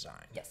well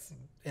designed. Yes.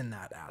 In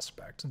that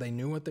aspect. They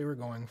knew what they were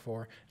going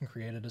for and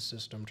created a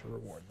system to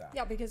reward that.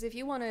 Yeah, because if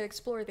you want to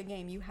explore the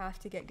game, you have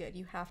to get good.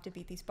 You have to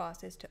beat these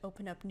bosses to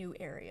open up new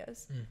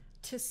areas,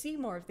 to see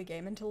more of the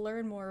game and to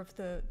learn more of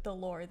the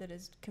lore that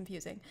is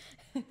confusing.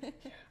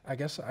 I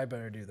guess I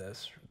better do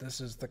this.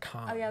 This is the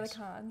cons. Oh yeah, the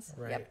cons.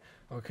 Right. Yep.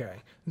 Okay.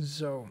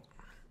 So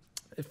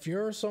if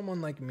you're someone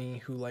like me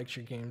who likes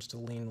your games to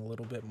lean a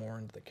little bit more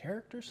into the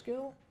character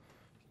skill,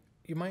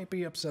 you might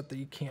be upset that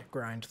you can't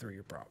grind through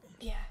your problems.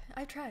 Yeah,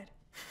 I tried.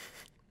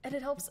 And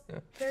it helps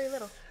very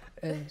little.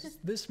 And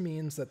this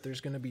means that there's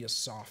going to be a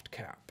soft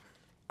cap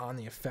on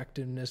the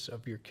effectiveness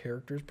of your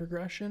character's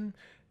progression,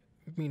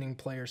 meaning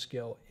player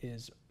skill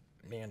is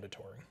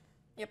mandatory.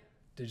 Yep.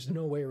 There's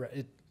no way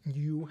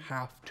you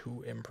have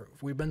to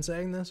improve. We've been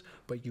saying this,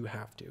 but you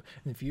have to.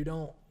 And if you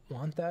don't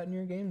want that in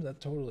your games,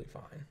 that's totally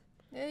fine.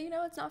 Yeah, you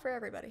know, it's not for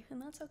everybody, and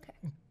that's okay.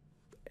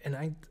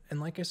 And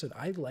like I said,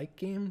 I like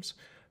games.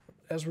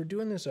 As we're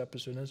doing this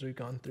episode, as we've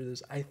gone through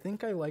this, I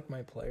think I like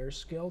my player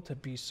skill to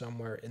be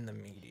somewhere in the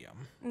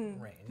medium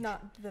range.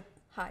 Not the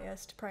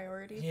highest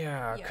priority.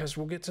 Yeah, because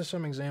we'll get to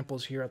some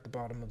examples here at the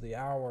bottom of the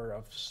hour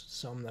of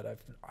some that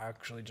I've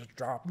actually just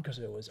dropped because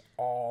it was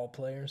all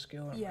player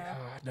skill. I'm like,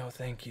 oh, no,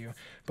 thank you.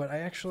 But I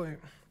actually,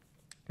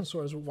 so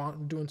I was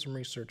doing some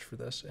research for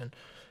this, and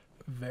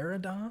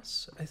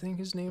Veridas, I think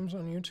his name's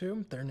on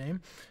YouTube, their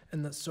name,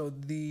 and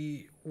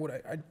what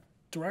I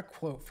direct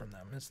quote from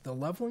them is, the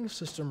leveling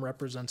system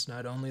represents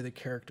not only the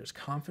character's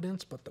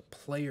confidence but the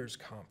player's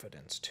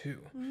confidence too.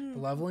 The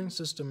leveling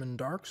system in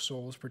Dark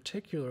Souls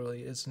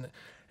particularly is an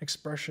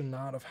expression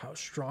not of how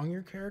strong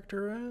your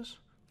character is,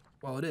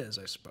 well, it is,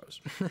 I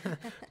suppose,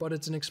 but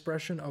it's an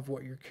expression of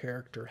what your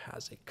character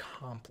has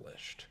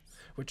accomplished,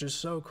 which is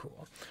so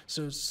cool.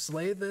 So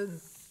slay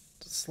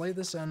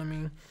this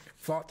enemy,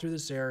 fought through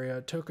this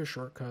area, took a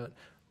shortcut,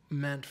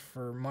 meant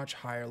for much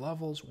higher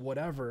levels,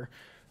 whatever.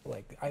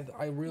 Like,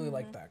 I really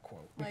like that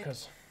quote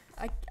because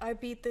I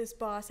beat this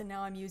boss and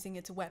now I'm using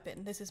its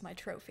weapon. This is my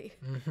trophy.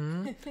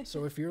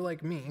 So if you're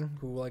like me,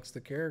 who likes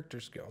the character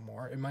skill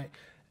more,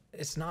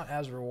 it's not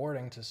as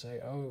rewarding to say,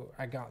 oh,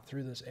 I got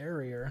through this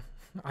area.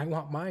 I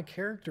want my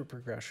character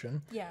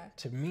progression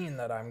to mean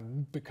that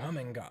I'm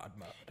becoming God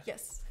mode.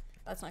 Yes.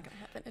 That's not going to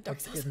happen in Dark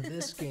Souls. In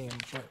this game,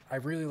 but I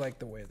really like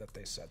the way that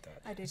they said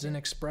that. I do It's an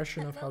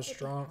expression of how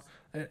strong,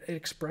 an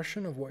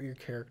expression of what your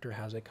character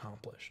has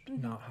accomplished,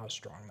 not how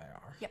strong they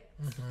are. Yep.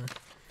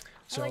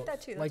 So, I like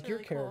that too. That's like your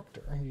really cool.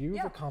 character,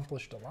 you've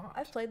accomplished a lot.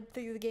 I've played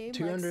through the game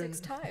like 6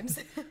 times.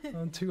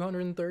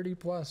 230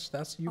 plus.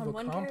 You've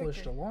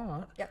accomplished a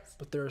lot. Yes.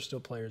 But there are still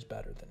players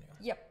better than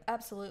you. Yep,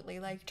 absolutely.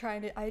 Like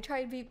I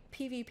tried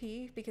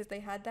PvP because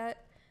they had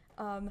that.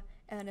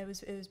 And it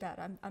was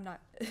bad. I'm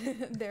not.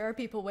 There are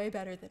people way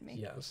better than me.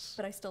 Yes.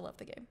 But I still love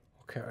the game.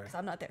 Okay. Because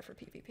I'm not there for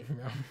PvP.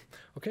 Yeah.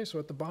 Okay, so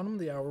at the bottom of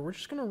the hour, we're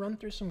just going to run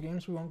through some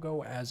games. We won't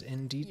go as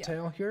in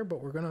detail here, but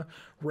we're going to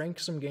rank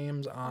some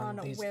games on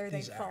where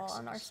these they fall axes.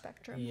 on our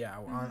spectrum. Yeah,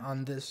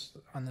 on this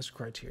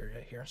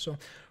criteria here. So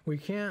we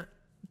can't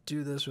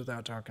do this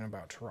without talking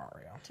about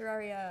Terraria.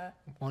 Terraria.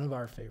 One of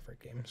our favorite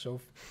games. So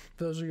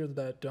for those of you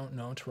that don't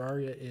know,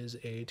 Terraria is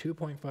a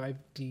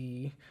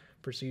 2.5D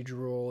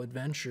procedural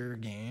adventure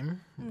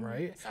game,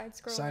 right?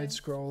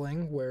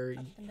 Side-scrolling, where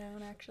up and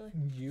down, actually.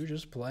 You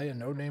just play a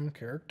no-name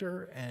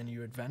character and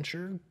you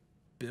adventure,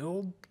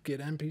 build, get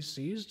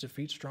NPCs,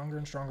 defeat stronger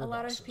and stronger bosses.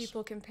 A lot of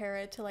people compare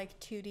it to like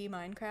 2D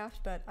Minecraft,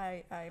 but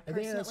I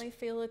personally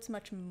feel it's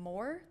much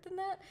more than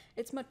that.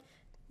 It's much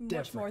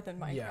more than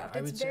Minecraft. Yeah,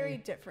 it's very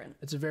different.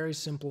 It's a very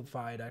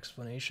simplified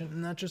explanation,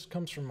 and that just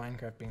comes from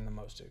Minecraft being the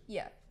most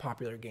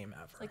popular game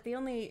ever. Like the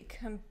only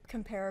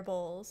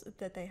comparables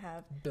that they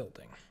have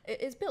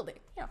is building.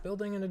 Yeah,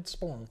 building and it's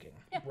spelunking,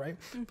 right?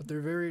 But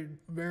they're very,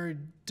 very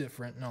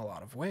different in a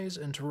lot of ways.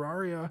 And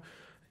Terraria,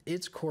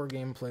 its core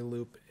gameplay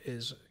loop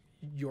is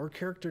your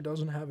character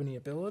doesn't have any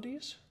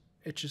abilities.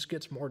 It just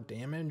gets more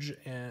damage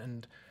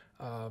and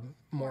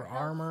more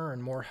armor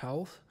and more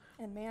health.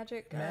 And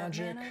magic.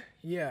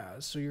 Yeah.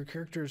 So your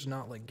character is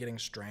not like getting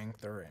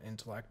strength or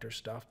intellect or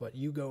stuff, but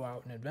you go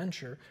out and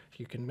adventure.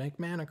 You can make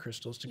mana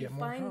crystals to get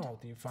more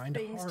health. You find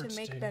hearts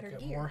to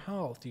get more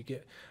health. You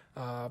get,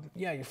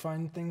 you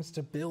find things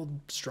to build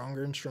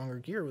stronger and stronger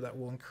gear that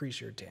will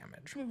increase your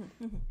damage.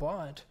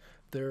 But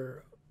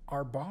there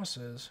are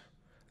bosses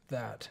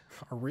that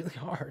are really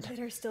hard. That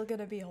are still going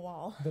to be a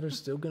wall.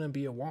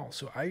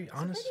 So I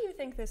honestly. Where do you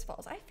think this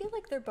falls? I feel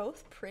like they're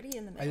both pretty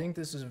in the middle. I think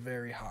this is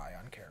very high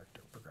on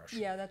character progression.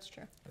 Yeah, that's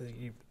true.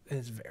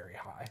 It's very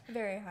high.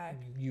 Very high.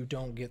 You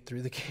don't get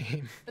through the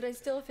game. But I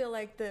still feel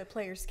like the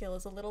player skill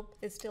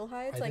is still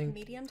high. It's like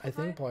medium to high. I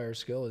think player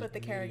skill is But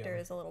the character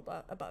is a little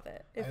above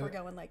it, if we're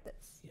going like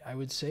this. I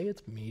would say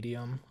it's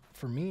medium.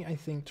 For me, I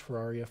think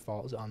Terraria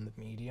falls on the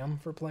medium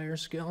for player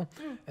skill.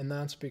 And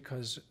that's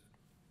because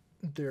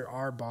there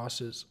are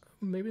bosses,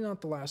 maybe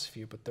not the last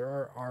few, but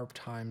there are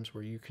times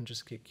where you can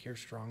just get gear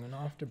strong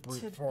enough to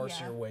brute force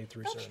your way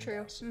through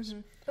certain bosses.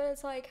 But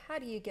it's like, how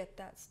do you get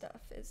that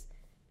stuff? Is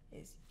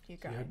you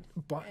grind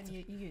and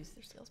you use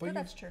their skills. But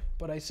that's true.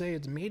 But I say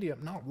it's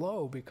medium, not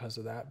low because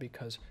of that,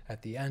 because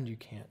at the end you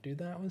can't do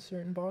that with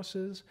certain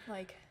bosses.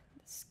 Like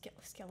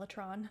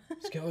Skeletron.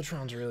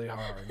 Skeletron's really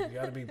hard. You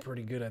got to be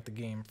pretty good at the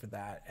game for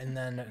that. And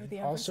then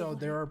also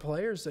there are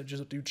players that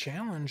just do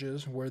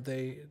challenges where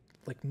they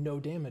like no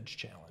damage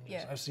challenges.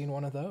 Yeah. I've seen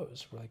one of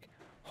those where like,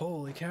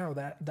 holy cow,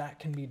 that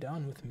can be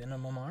done with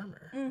minimum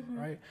armor,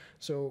 right?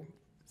 So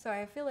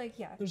I feel like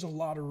there's a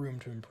lot of room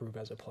to improve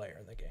as a player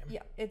in the game.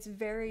 Yeah, it's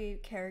very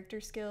character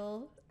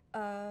skill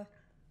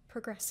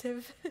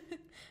progressive,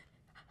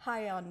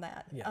 high on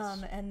that.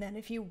 Yes. And then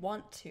if you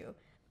want to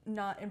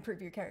not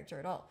improve your character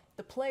at all,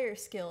 the player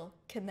skill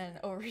can then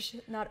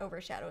not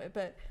overshadow it,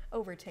 but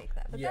overtake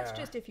that. But that's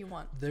just if you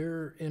want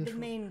the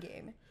main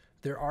game.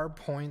 There are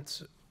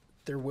points.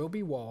 There will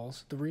be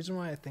walls. The reason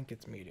why I think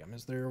it's medium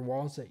is there are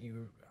walls that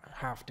you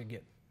have to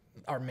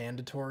are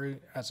mandatory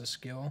as a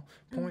skill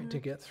point to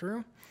get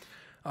through.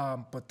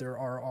 But there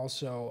are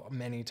also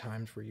many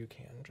times where you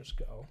can just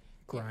go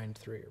grind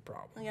through your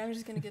problems. Like, I'm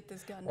just gonna get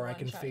this gun. Or I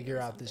can one-shot you figure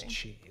or out this something.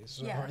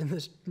 cheese. Yeah. Or in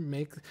this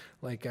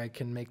I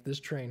can make this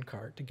train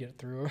cart to get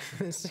through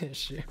this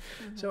issue.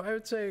 So I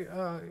would say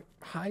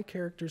high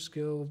character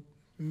skill,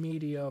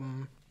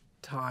 medium,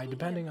 high,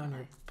 depending on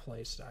your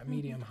play style.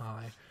 Medium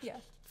high. Yeah.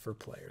 For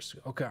player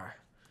skill. Okay.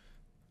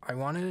 I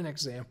wanted an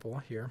example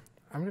here.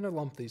 I'm gonna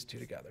lump these two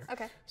together.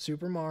 Okay.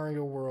 Super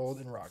Mario World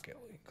and Rocket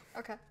League.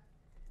 Okay.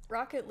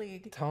 Rocket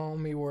League. Tell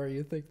me where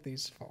you think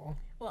these fall.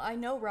 Well, I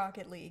know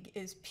Rocket League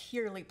is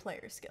purely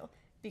player skill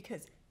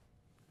because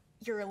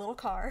you're a little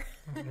car,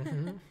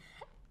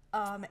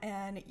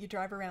 and you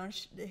drive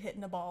around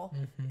hitting a ball.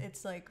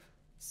 It's like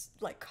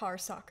car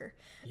soccer.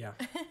 Yeah.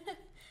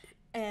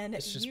 And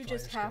It's just you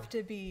just player have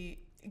to be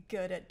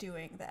good at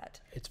doing that.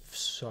 It's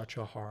such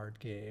a hard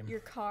game. Your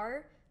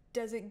car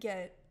doesn't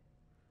get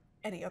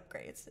any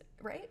upgrades,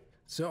 right?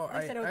 So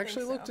I don't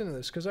actually think looked so. into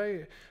this because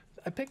I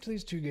picked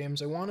these two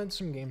games. I wanted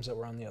some games that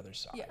were on the other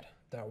side. Yeah.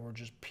 That were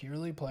just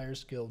purely player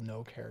skill,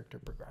 no character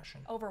progression.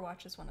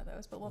 Overwatch is one of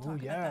those, but we'll talk Oh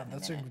about yeah, that in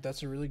a minute.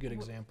 that's a really good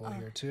example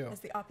here too. It's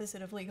the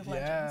opposite of League of Yeah,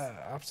 Legends.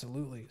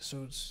 absolutely.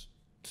 So it's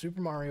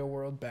Super Mario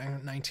World back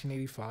in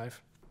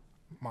 1985.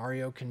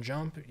 Mario can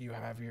jump. You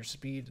have your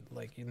speed,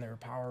 like in their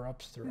power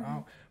ups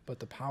throughout, but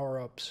the power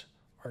ups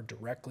are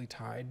directly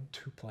tied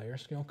to player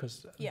skill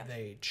because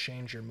they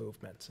change your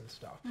movements and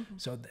stuff.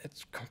 So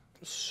it's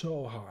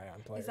so high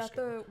on player skill. Is that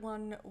the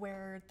one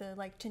where the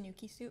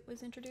Tanuki suit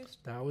was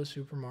introduced? That was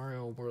Super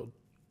Mario World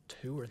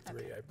 2 or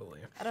 3, I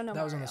believe. I don't know.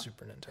 That was on the Mario.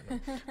 Super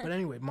Nintendo. But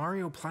anyway,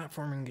 Mario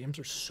platforming games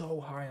are so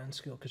high on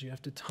skill because you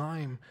have to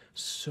time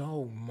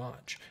so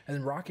much. And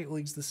then Rocket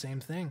League's the same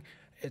thing.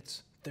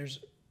 There's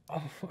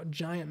a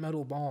giant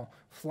metal ball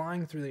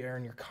flying through the air,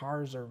 and your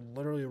cars are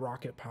literally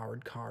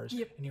rocket-powered cars.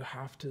 Yep. And you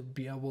have to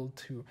be able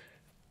to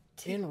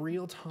in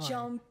real time,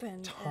 jump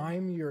and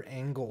time your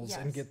angles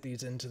and Yes. get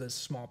these into this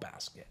small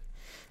basket.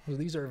 So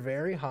these are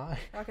very high.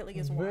 Rocket League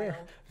is very,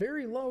 wild.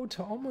 very low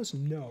to almost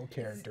no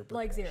character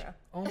Like progression. zero.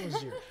 Almost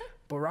zero.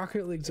 But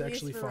Rocket League's At least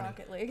actually for funny.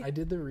 Rocket League. I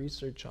did the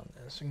research on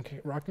this. And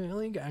Rocket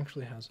League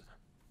actually has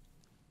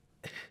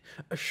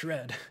a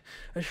shred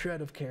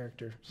of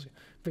characters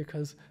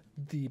because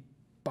the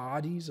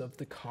bodies of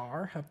the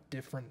car have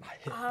different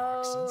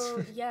hitboxes.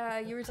 Oh, yeah,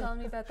 you were telling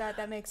me about that.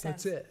 That makes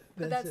sense. That's it.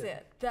 But that's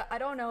it. I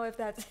don't know if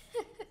that's...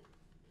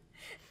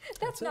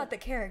 that's not the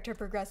character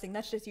progressing.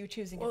 That's just you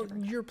choosing a Well,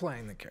 different... you're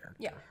playing the character.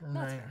 Yeah,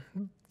 that's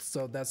right.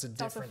 So that's a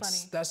also different funny.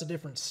 that's a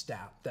different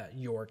stat that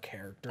your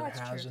character That's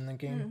has true. in the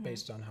game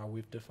based on how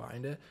we've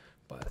defined it.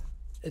 But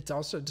it's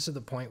also to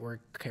the point where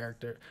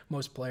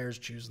most players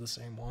choose the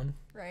same one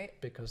Right?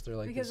 because they're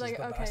like, Because, this is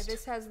the okay, best.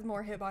 this has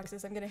more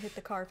hitboxes. I'm going to hit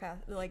the car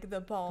fast, the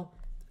ball.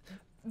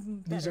 These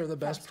better, are the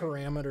best faster.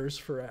 parameters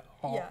for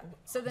all Yeah.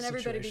 So then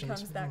everybody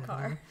situations. becomes that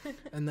car.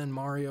 And then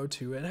Mario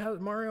too.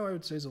 Mario, I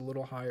would say, is a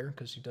little higher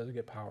because he does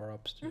get power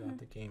ups throughout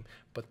the game.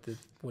 But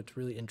what's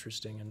really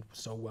interesting and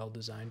so well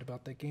designed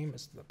about that game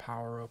is the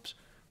power ups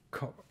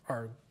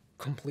are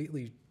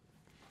completely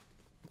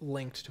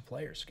linked to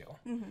player skill.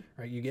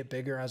 Right? You get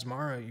bigger as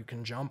Mario, you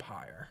can jump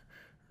higher.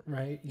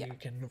 Right? Yeah. You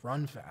can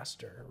run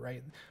faster.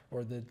 Right?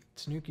 Or the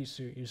Tanuki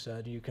suit you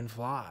said you can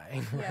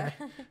fly. Yeah.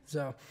 Right?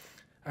 So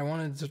I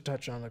wanted to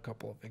touch on a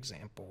couple of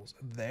examples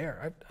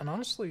there. And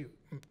honestly,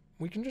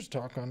 we can just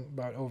talk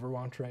about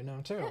Overwatch right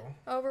now too.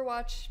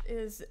 Overwatch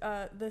is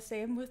the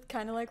same with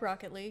kind of like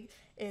Rocket League.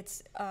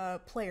 It's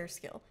player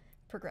skill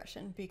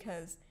progression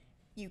because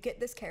you get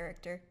this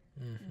character,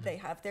 they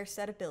have their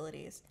set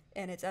abilities,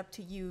 and it's up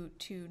to you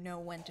to know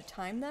when to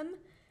time them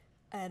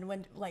and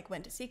when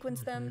to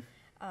sequence them.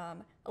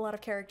 A lot of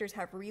characters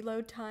have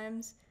reload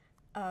times.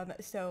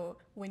 So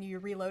when you're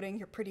reloading,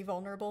 you're pretty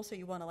vulnerable, so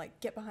you want to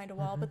get behind a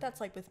wall, but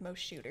that's like with most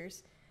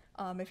shooters.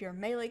 If you're a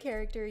melee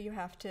character, you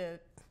have to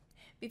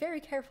be very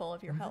careful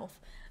of your health.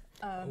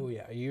 Oh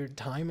yeah, your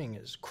timing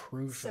is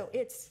crucial. So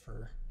it's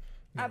for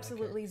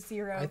absolutely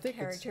zero I think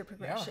character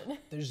progression. Yeah,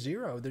 there's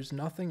zero. There's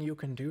nothing you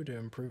can do to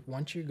improve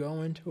once you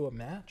go into a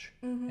match,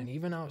 and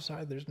even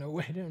outside, there's no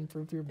way to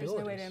improve your There's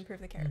abilities. no way to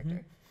improve the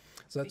character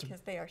So that's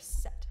because they are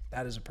set.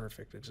 that is a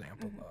perfect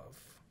example of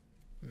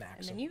maximum.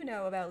 And then you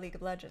know about League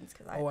of Legends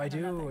because I know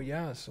do. nothing.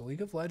 Yeah. So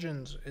League of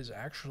Legends is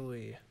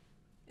actually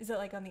Is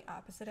it on the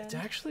opposite end? it's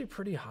actually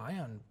pretty high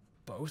on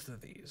both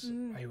of these.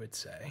 I would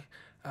say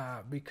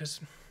because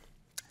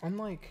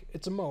unlike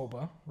it's a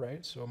MOBA,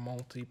 right? So a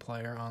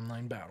multiplayer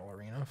online battle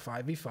arena,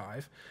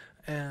 5v5,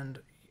 and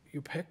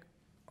you pick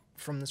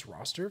from this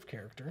roster of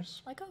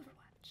characters. Like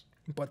Overwatch.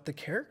 But the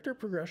character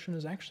progression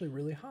is actually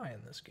really high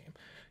in this game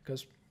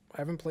because I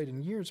haven't played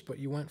in years, but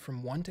you went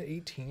from 1 to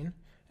 18,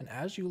 and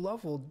as you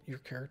leveled, your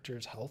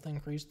character's health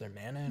increased, their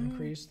mana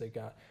increased, they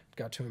got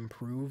to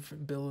improve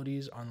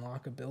abilities,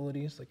 unlock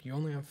abilities. Like you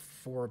only have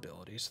 4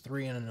 abilities,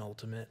 3 in an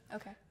ultimate,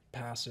 Okay.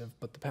 passive,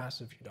 but the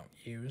passive you don't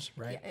use,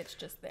 right? Yeah, it's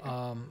just there.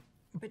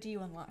 But do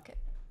you unlock it?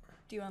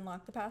 Do you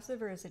unlock the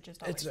passive, or is it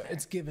just always there?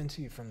 It's given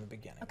to you from the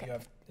beginning. Okay.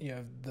 You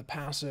have the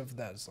passive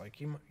that's like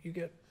you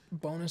get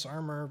bonus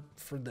armor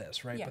for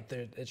this, right? Yeah.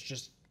 But it's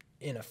just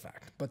in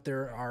effect. But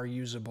there are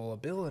usable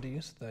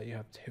abilities that you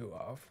have 2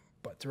 of,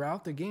 But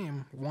throughout the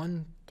game,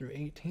 1 through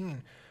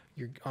 18,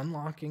 you're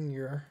unlocking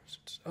your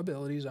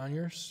abilities on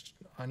your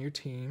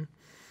team,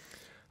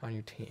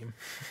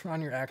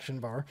 on your action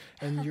bar,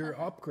 and you're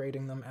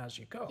upgrading them as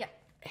you go. Yeah.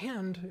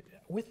 And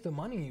with the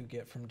money you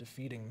get from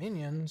defeating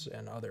minions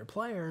and other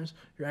players,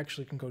 you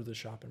actually can go to the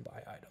shop and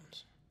buy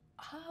items.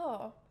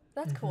 Oh,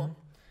 that's cool.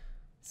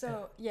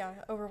 So, yeah,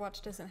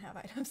 Overwatch doesn't have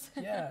items.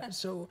 Yeah,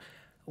 so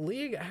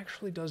League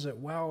actually does it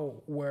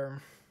well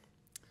where,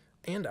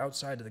 and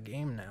outside of the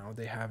game now,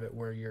 they have it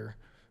where your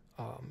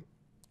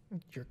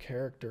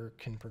character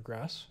can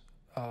progress.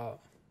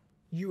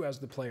 You as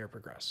the player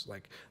progress.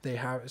 Like, they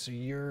have, so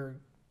your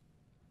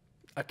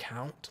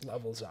account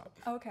levels up.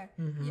 Okay.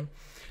 Mm-hmm.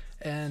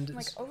 And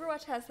like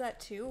Overwatch has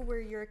that too, where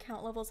your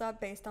account levels up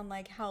based on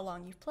like how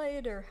long you've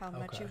played or how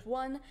much you've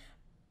won.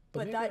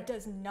 But that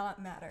does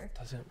not matter.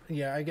 Doesn't?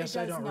 Yeah, I guess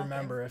I don't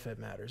remember if it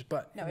matters.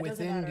 But no, it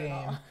within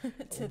game,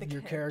 to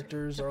your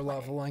characters are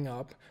leveling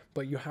up,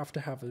 but you have to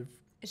have a.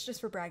 It's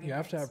just for bragging. You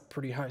have to have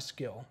pretty high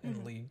skill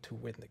in League to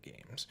win the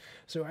games.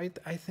 So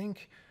I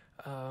think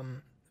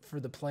for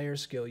the player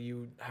skill,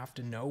 you have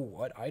to know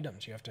what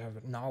items. You have to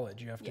have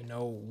knowledge. You have to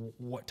know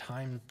what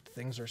time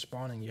things are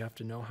spawning. You have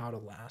to know how to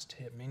last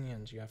hit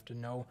minions. You have to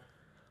know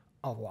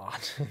a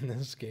lot in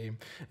this game,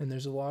 and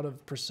there's a lot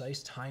of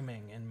precise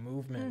timing and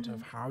movement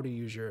of how to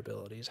use your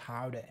abilities,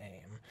 how to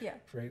aim. Yeah.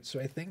 Right.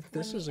 So I think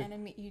this is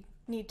enemy. You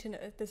need to know.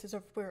 This is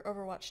for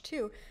Overwatch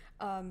 2,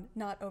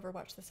 not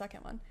Overwatch the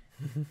second one.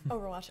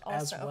 Overwatch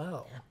also. As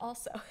well.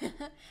 Also,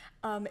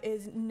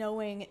 is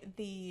knowing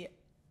the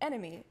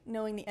enemy,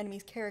 knowing the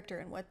enemy's character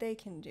and what they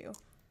can do.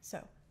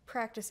 So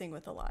practicing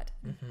with a lot.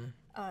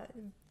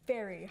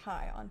 Very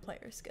high on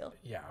player skill.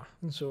 Yeah.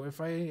 And so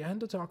if I had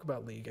to talk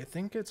about League, I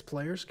think its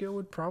player skill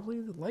would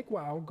probably, like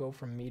WoW, go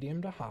from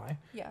medium to high.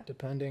 Yeah.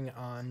 Depending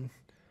on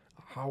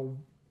how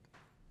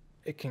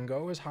it can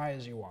go as high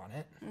as you want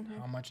it,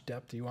 how much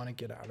depth you want to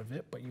get out of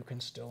it, but you can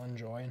still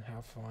enjoy and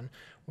have fun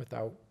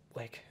without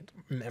like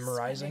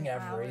memorizing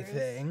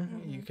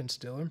everything. You can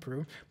still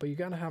improve, but you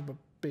got to have a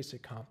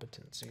basic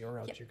competency or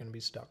else you're going to be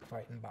stuck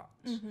fighting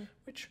bots,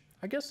 which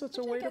I guess that's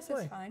a way to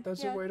play.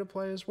 That's a way to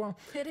play as well.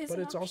 It is, but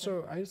it's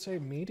also, I'd say,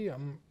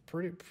 medium,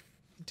 pretty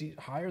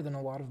higher than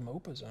a lot of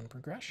MOPAs on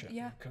progression.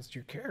 Yeah. Because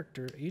your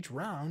character, each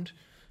round,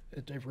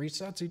 it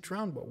resets each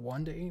round, but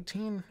 1 to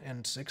 18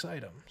 and 6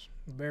 items.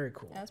 Very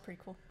cool. That's pretty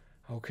cool.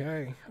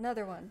 Okay.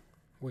 Another one.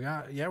 We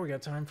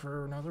got time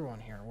for another one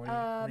here.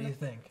 What do you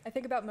think? I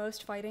think about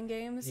most fighting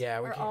games.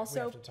 Yeah, we have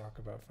to talk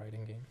about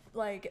fighting games.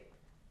 Like,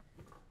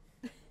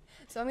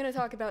 so I'm going to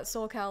talk about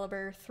Soul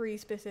Calibur 3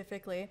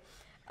 specifically.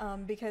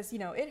 Because,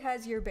 it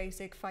has your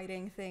basic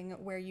fighting thing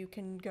where you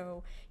can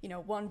go,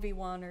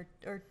 1v1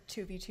 or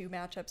 2v2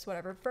 matchups,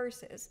 whatever,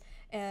 versus.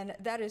 And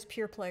that is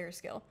pure player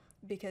skill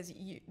because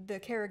the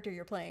character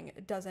you're playing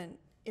doesn't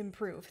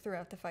improve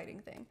throughout the fighting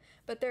thing.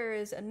 But there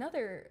is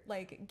another,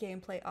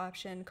 gameplay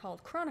option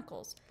called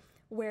Chronicles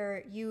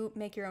where you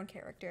make your own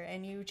character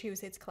and you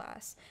choose its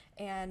class.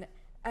 And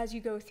as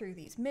you go through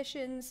these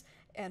missions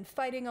and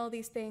fighting all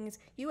these things,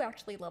 you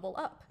actually level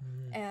up.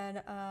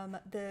 And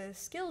the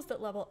skills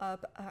that level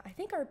up, I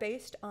think, are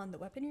based on the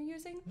weapon you're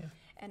using. Yeah.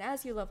 And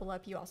as you level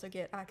up, you also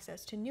get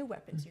access to new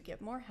weapons. You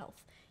get more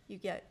health. You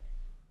get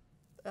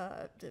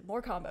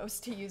more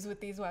combos to use with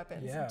these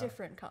weapons,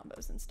 different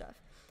combos and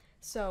stuff.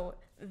 So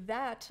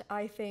that,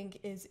 I think,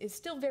 is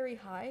still very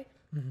high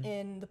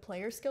in the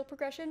player skill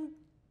progression.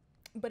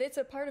 But it's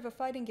a part of a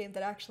fighting game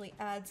that actually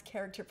adds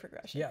character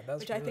progression,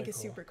 which I think is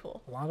super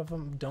cool. A lot of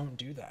them don't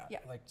do that. Yeah.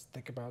 Like,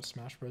 think about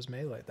Smash Bros.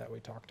 Melee that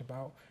we talked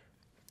about.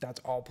 That's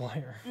all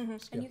player.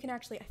 And you can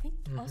actually, I think,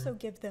 also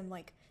give them,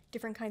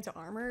 different kinds of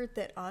armor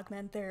that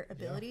augment their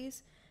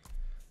abilities.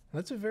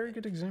 That's a very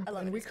good example.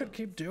 And we could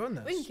keep doing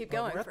this. We can keep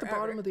going We're at forever. the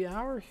bottom of the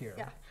hour here.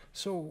 Yeah.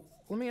 So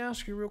let me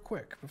ask you real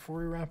quick before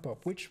we wrap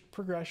up. Which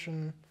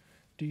progression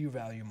do you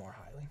value more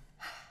highly?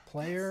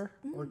 Player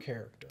or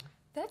character?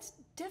 That's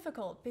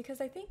difficult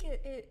because I think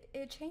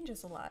it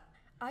changes a lot.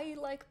 I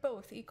like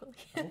both equally.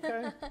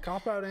 Okay,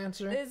 cop-out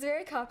answer. It's a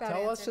very cop-out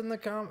Tell answer. us in the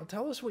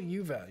tell us what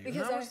you value.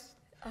 Because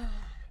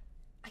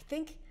I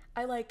think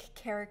I like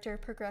character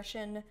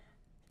progression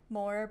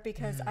more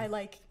because I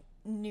like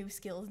new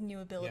skills, new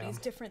abilities,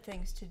 different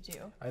things to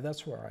do.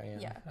 That's where I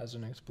am as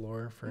an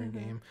explorer for a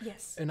game.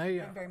 Yes, and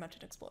I'm very much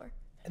an explorer.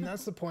 And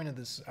that's the point of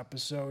this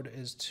episode,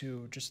 is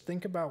to just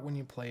think about when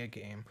you play a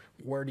game,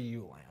 where do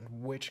you land?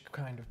 Which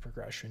kind of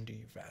progression do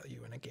you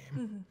value in a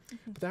game?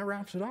 But that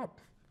wraps it up.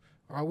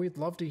 We'd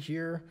love to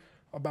hear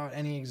about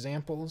any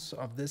examples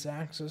of this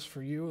axis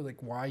for you, like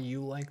why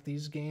you like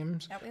these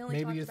games. Yeah, we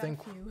only talked about a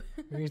few.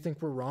 Maybe you think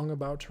we're wrong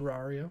about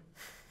Terraria.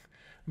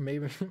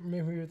 Maybe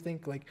you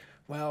think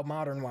well,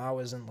 modern WoW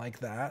isn't like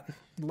that.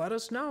 Let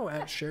us know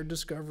at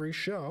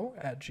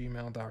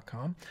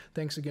shareddiscoveryshow@gmail.com.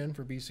 Thanks again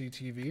for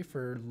BCTV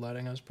for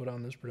letting us put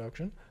on this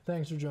production.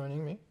 Thanks for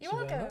joining me. You're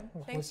welcome.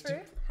 Thanks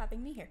for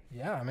having me here.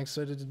 Yeah, I'm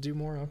excited to do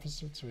more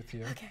episodes with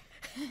you. Okay.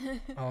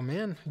 Oh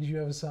man, do you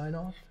have a sign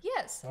off?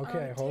 Yes.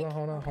 Okay, hold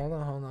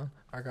on.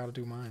 I gotta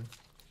do mine.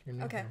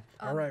 Okay.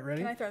 All right,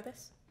 ready? Can I throw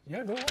this?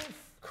 Yeah, go ahead.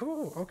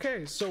 Cool.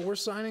 Okay, so we're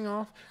signing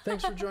off.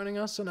 Thanks for joining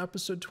us on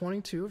episode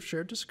 22 of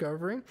Shared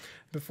Discovery.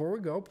 Before we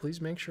go,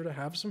 please make sure to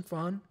have some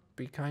fun,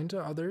 be kind to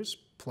others,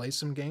 play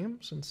some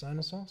games, and sign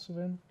us off,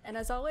 Savannah. And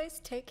as always,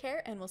 take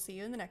care, and we'll see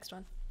you in the next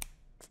one.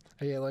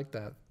 Hey, I like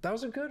that. That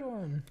was a good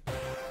one.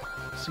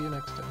 See you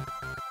next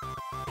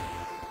time.